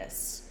prevent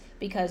this,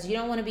 because you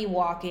don't want to be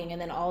walking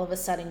and then all of a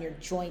sudden your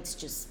joints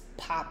just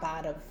pop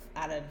out of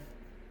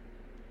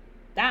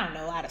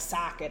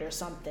socket or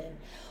something,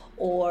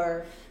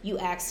 or you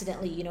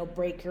accidentally, you know,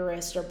 break your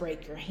wrist or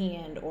break your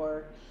hand,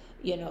 or,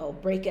 you know,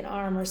 break an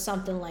arm or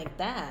something like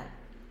that.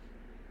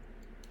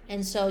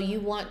 And so you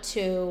want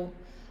to,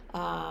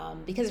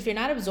 because if you're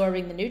not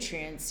absorbing the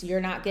nutrients,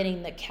 you're not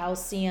getting the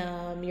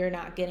calcium, you're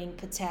not getting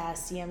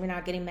potassium, you're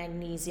not getting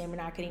magnesium,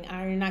 you're not getting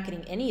iron, you're not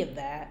getting any of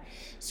that.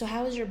 So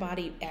how is your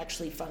body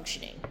actually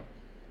functioning?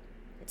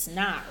 It's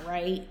not,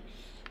 right?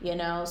 You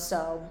know,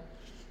 so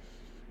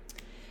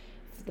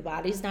if the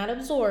body's not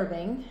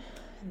absorbing,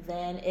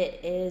 then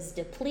it is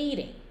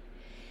depleting.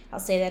 I'll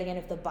say that again.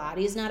 If the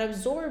body is not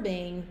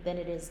absorbing, then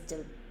it is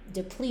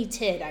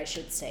depleted, I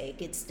should say. It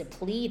gets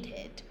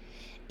depleted.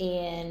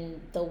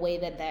 And the way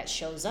that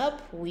shows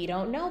up, we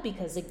don't know,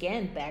 because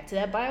again, back to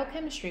that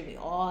biochemistry, we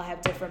all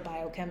have different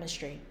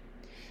biochemistry.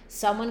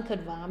 Someone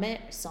could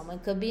vomit, someone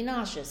could be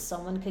nauseous,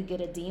 someone could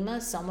get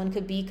edema, someone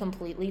could be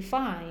completely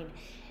fine.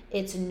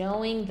 It's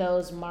knowing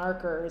those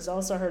markers.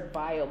 Also heard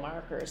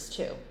biomarkers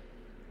too.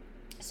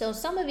 So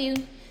some of you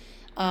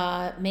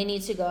may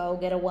need to go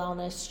get a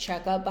wellness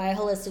checkup by a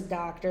holistic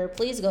doctor.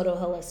 Please go to a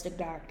holistic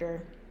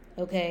doctor.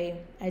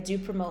 Okay, I do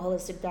promote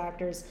holistic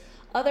doctors.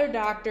 Other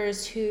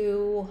doctors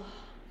who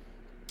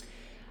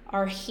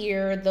are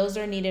here, those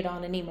are needed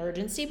on an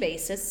emergency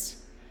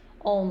basis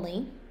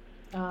only.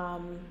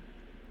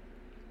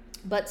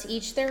 But to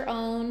each their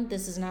own.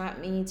 This is not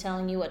me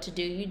telling you what to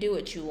do. You do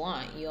what you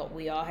want.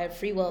 We all have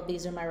free will.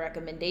 These are my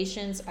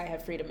recommendations. I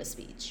have freedom of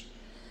speech.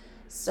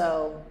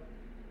 So,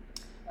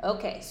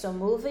 okay, so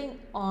moving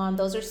on.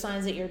 Those are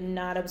signs that you're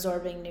not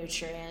absorbing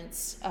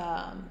nutrients.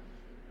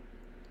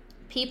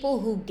 People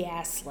who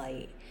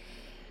gaslight.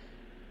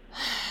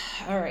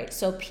 All right,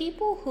 so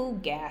people who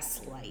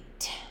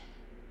gaslight.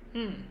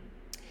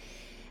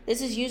 This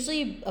is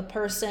usually a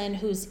person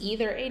who's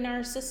either a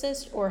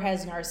narcissist or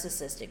has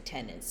narcissistic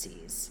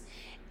tendencies.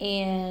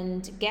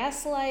 And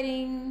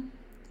gaslighting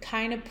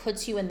kind of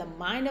puts you in the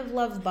mind of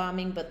love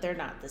bombing, but they're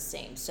not the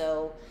same.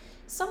 So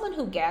someone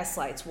who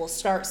gaslights will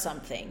start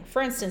something.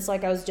 For instance,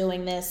 like I was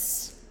doing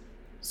this,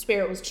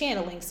 Spirit was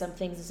channeling some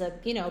things and said,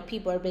 you know,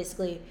 people are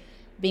basically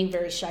being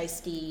very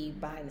shysty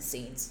behind the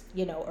scenes,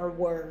 you know, or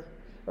were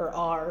or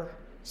are.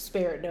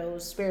 Spirit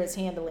knows. Spirit's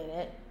handling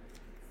it.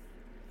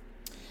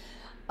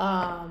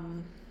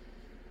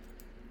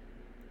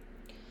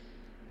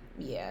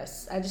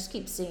 Yes, I just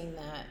keep seeing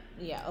that.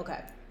 Yeah,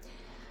 okay.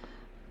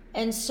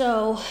 And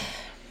so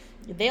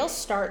they'll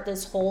start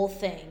this whole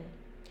thing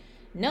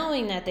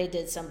knowing that they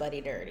did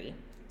somebody dirty.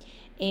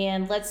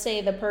 And let's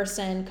say the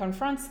person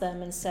confronts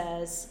them and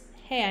says,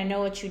 hey, I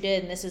know what you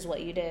did and this is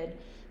what you did.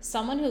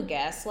 Someone who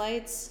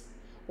gaslights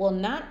will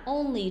not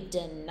only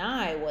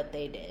deny what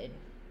they did,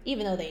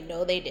 even though they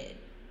know they did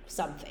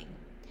something,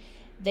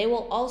 they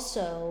will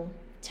also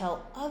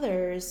tell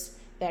others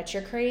that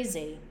you're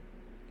crazy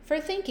for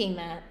thinking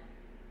that,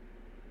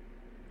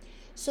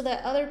 so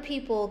that other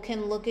people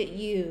can look at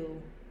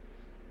you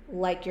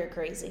like you're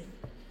crazy,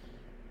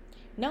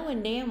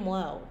 knowing damn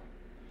well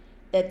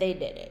that they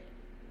did it.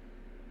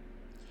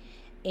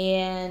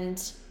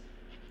 And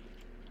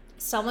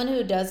someone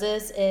who does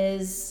this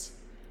is,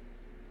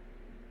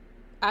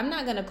 I'm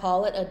not going to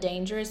call it a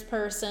dangerous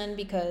person,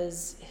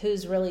 because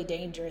who's really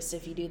dangerous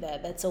if you do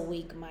that? That's a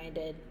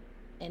weak-minded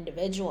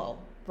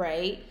individual.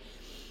 right?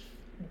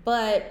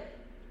 But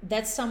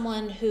that's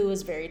someone who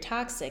is very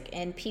toxic,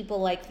 and people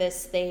like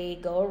this, they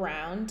go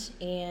around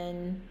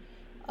and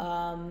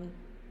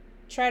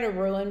try to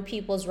ruin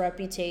people's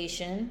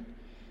reputation,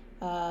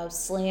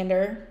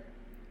 slander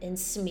and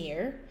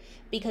smear,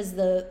 because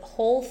the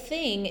whole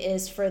thing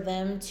is for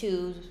them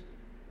to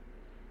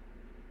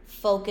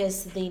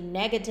focus the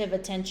negative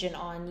attention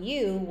on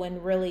you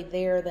when really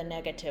they're the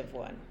negative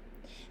one.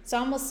 It's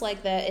almost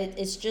like that.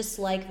 It's just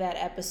like that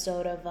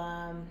episode of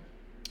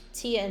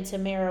Tia and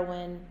Tamara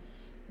when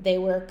they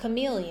were a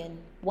chameleon.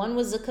 One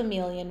was a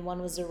chameleon,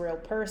 one was a real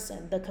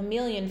person. The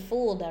chameleon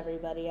fooled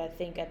everybody, I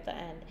think, at the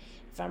end.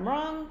 If I'm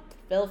wrong,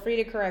 feel free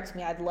to correct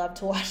me. I'd love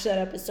to watch that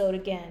episode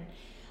again.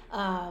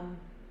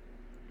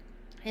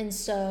 And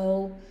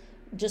so,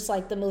 just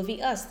like the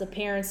movie Us, the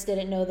parents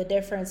didn't know the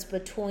difference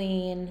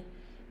between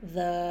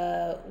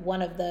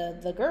one of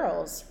the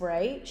girls,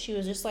 right? She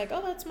was just like,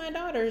 oh, that's my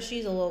daughter.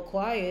 She's a little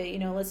quiet.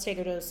 Let's take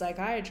her to a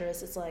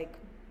psychiatrist. It's like,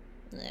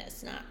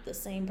 it's not the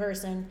same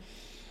person.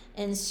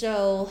 And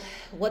so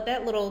what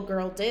that little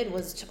girl did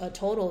was a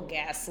total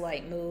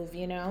gaslight move,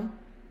 And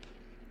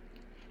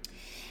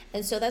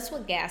so that's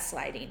what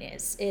gaslighting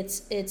is.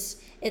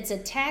 It's a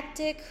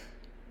tactic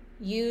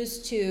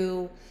used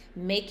to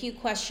make you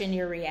question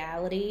your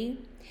reality,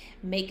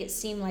 make it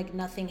seem like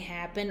nothing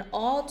happened,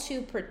 all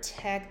to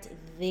protect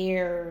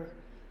their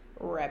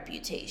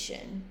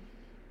reputation,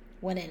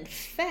 when in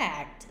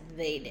fact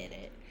they did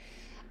it.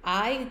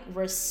 I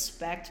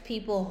respect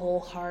people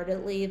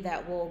wholeheartedly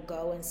that will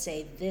go and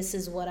say, this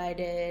is what I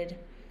did,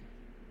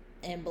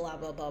 and blah,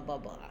 blah, blah, blah,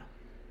 blah.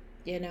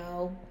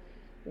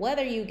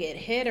 Whether you get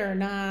hit or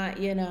not,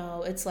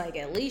 it's like,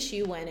 at least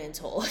you went and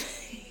told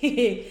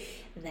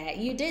that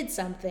you did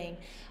something.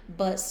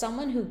 But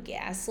someone who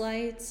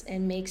gaslights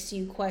and makes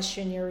you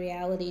question your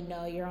reality,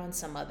 no, you're on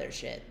some other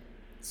shit.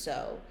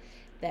 So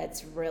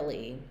that's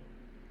really,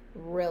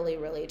 really,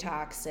 really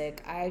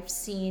toxic. I've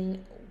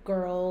seen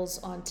girls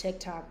on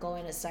TikTok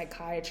going to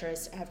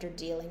psychiatrists after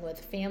dealing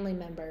with family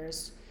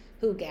members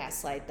who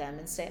gaslight them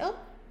and say, oh,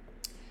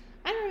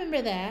 I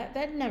remember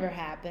that never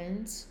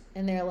happened.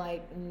 And they're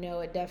like,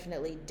 no, it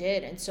definitely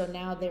did. And so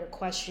now they're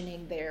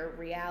questioning their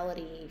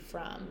reality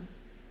from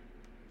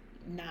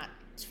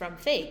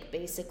fake,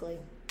 basically.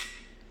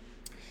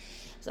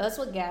 So that's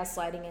what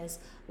gaslighting is.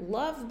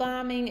 Love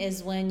bombing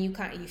is when you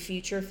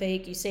future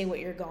fake, you say what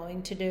you're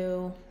going to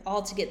do,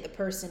 all to get the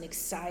person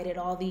excited,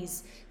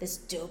 this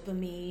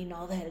dopamine,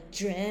 all that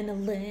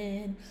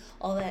adrenaline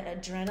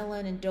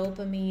and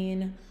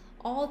dopamine,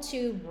 all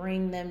to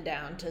bring them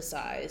down to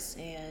size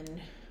and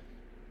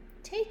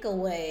take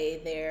away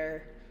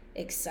their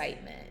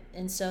excitement.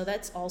 And so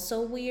that's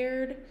also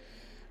weird.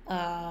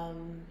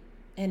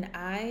 And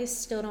I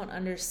still don't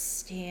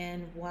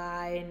understand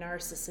why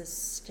narcissists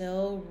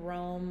still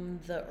roam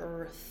the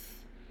earth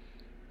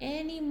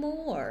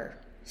anymore.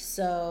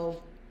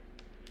 So,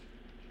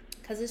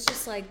 because it's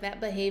just like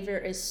that behavior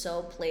is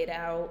so played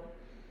out.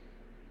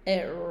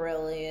 It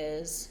really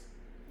is.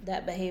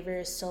 That behavior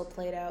is so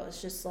played out.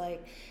 It's just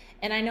like,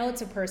 and I know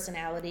it's a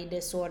personality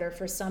disorder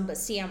for some, but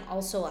see, I'm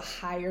also a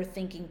higher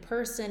thinking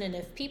person. And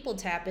if people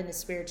tap into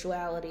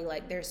spirituality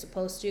like they're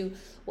supposed to,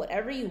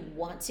 whatever you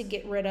want to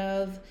get rid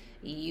of,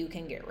 you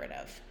can get rid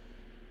of.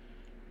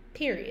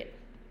 Period.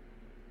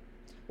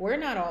 We're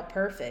not all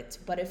perfect,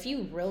 but if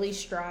you really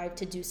strive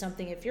to do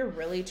something, if you're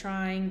really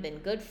trying, then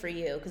good for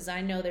you. Because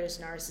I know there's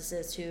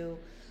narcissists who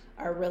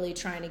are really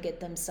trying to get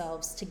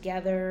themselves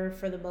together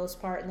for the most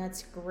part, and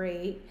that's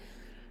great.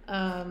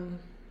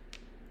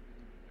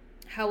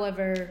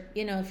 However,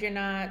 if you're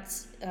not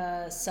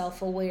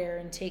self-aware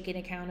and taking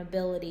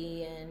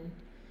accountability, and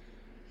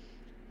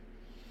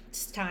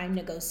it's time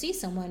to go see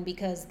someone,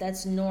 because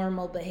that's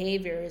normal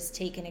behavior, is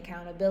taking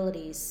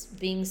accountabilities,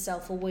 being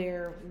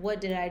self-aware. What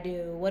did I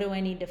do? What do I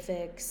need to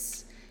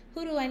fix?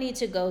 Who do I need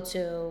to go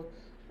to?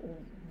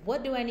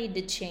 What do I need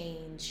to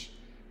change?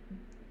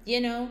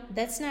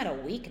 That's not a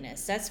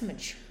weakness. That's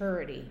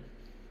maturity.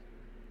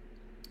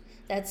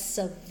 That's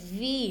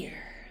severe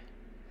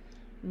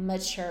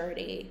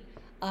maturity.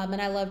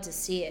 And I love to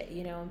see it,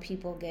 when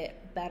people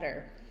get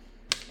better.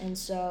 And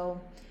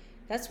so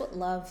that's what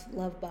love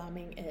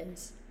bombing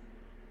is.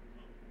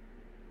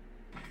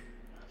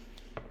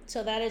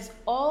 So that is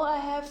all I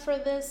have for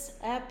this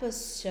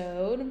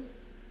episode.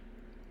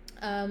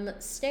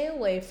 Stay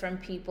away from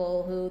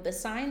people who, the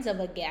signs of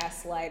a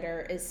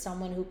gaslighter is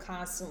someone who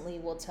constantly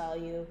will tell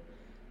you,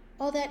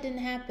 oh, that didn't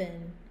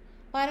happen.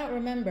 Oh, I don't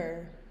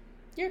remember.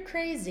 You're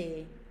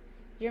crazy.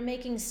 You're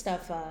making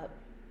stuff up.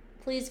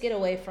 Please get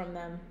away from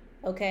them,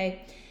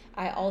 okay?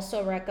 I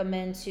also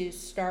recommend to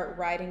start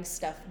writing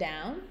stuff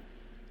down.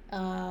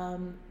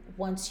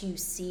 Once you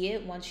see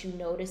it, once you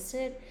notice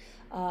it,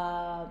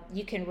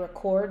 you can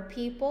record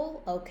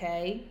people,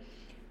 okay?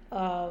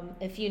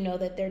 If you know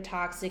that they're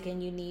toxic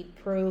and you need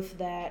proof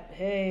that,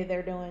 hey,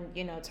 they're doing,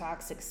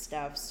 toxic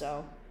stuff.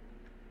 So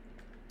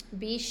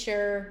be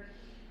sure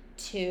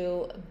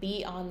to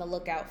be on the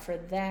lookout for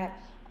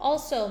that.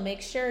 Also,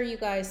 make sure you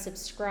guys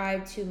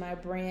subscribe to my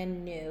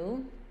brand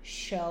new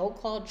show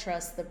called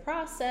Trust the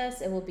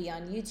Process. It will be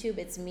on YouTube.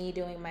 It's me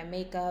doing my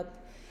makeup,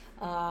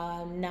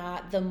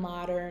 not the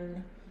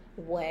modern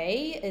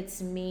way.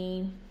 It's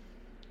me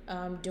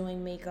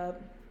doing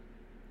makeup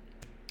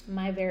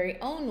my very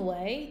own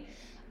way,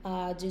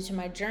 due to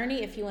my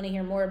journey. If you want to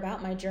hear more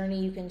about my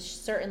journey, you can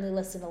certainly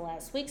listen to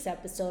last week's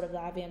episode of the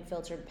Avi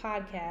Unfiltered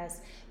podcast,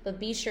 but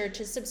be sure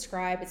to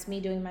subscribe. It's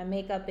me doing my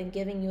makeup and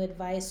giving you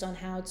advice on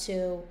how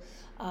to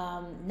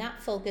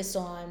not focus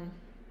on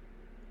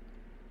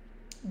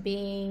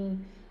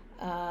being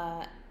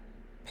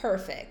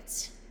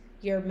perfect.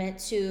 You're meant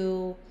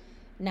to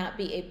not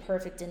be a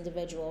perfect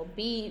individual.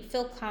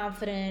 Feel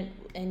confident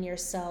in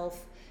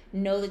yourself.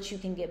 Know that you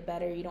can get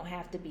better. You don't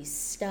have to be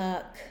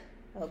stuck.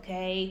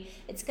 Okay?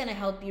 It's going to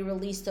help you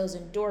release those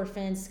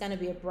endorphins. It's going to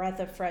be a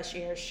breath of fresh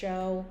air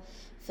show.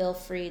 Feel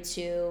free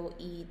to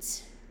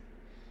eat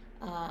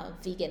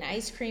vegan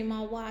ice cream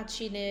while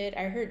watching it.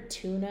 I heard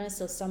tuna,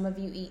 so some of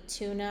you eat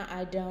tuna.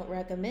 I don't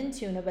recommend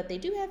tuna, but they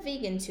do have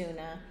vegan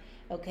tuna.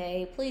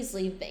 Okay? Please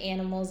leave the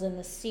animals and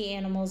the sea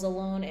animals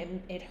alone.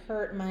 It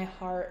hurt my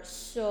heart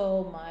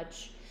so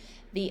much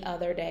the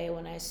other day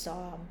when I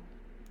saw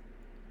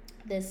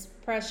this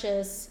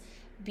precious,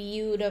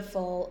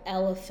 beautiful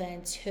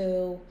elephant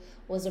who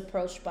was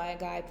approached by a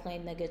guy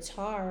playing the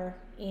guitar,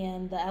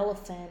 and the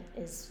elephant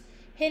is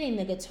hitting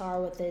the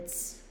guitar with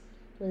its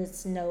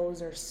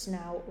nose or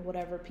snout, or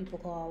whatever people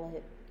call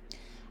it.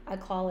 I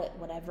call it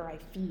whatever I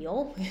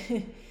feel.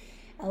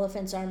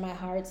 Elephants are my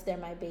hearts. They're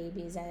my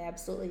babies. I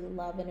absolutely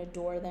love and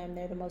adore them.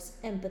 They're the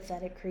most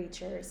empathetic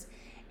creatures.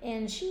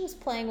 And she was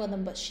playing with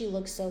them, but she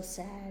looked so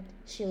sad.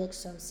 She looked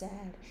so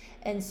sad.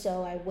 And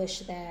so I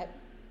wish that,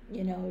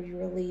 you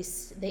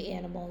release the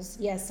animals.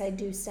 Yes, I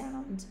do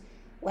sound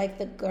like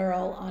the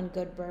girl on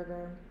Good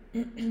Burger,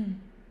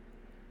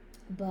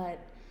 but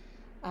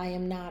I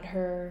am not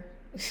her.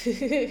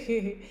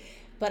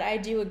 But I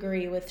do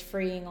agree with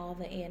freeing all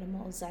the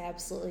animals. I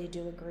absolutely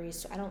do agree.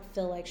 So I don't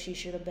feel like she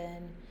should have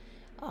been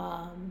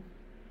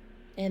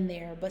in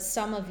there. But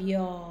some of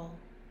y'all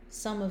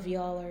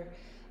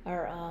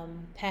are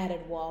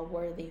padded wall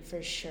worthy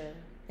for sure.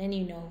 And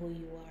you know who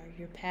you are.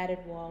 You're padded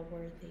wall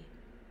worthy.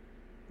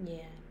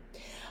 Yeah.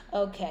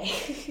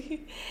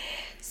 Okay.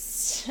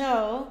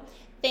 So,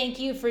 thank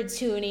you for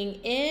tuning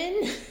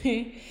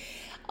in.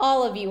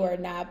 All of you are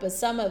not, but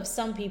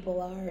some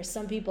people are.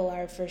 Some people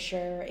are for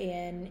sure,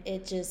 and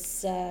it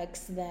just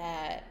sucks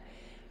that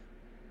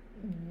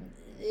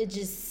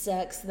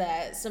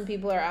some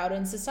people are out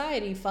in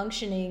society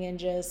functioning and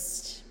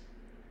just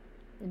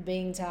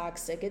being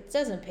toxic. It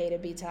doesn't pay to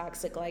be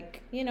toxic.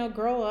 Like,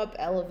 grow up,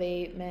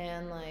 elevate,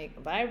 man.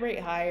 Like, vibrate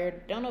higher.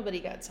 Don't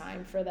nobody got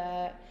time for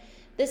that.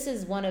 This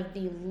is one of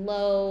the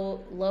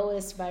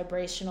lowest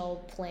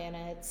vibrational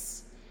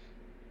planets.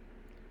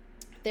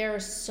 There are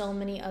so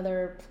many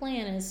other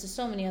planets,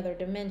 so many other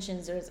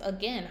dimensions. There's,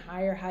 again,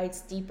 higher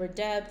heights, deeper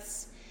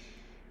depths,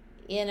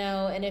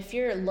 and if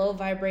you're low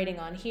vibrating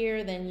on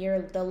here, then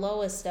you're the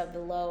lowest of the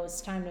low. It's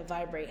time to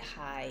vibrate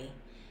high.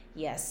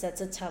 Yes,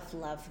 that's a tough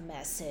love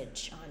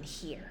message on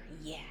here.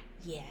 Yeah,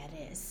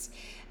 it is.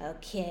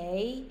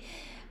 Okay.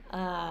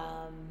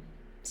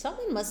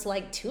 Someone must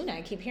like tuna.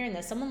 I keep hearing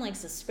that. Someone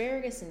likes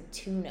asparagus and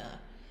tuna.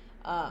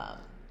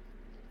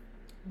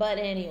 But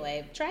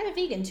anyway, try the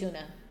vegan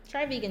tuna.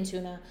 Try vegan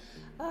tuna.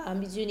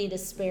 You do need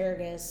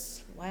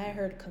asparagus. Why I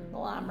heard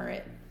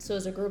conglomerate. So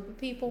as a group of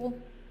people.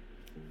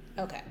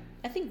 Okay.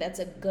 I think that's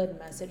a good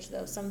message,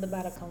 though. Something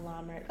about a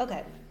conglomerate.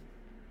 Okay.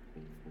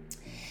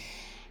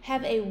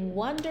 Have a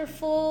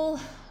wonderful,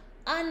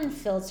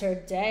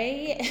 unfiltered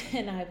day,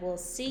 and I will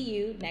see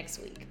you next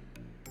week.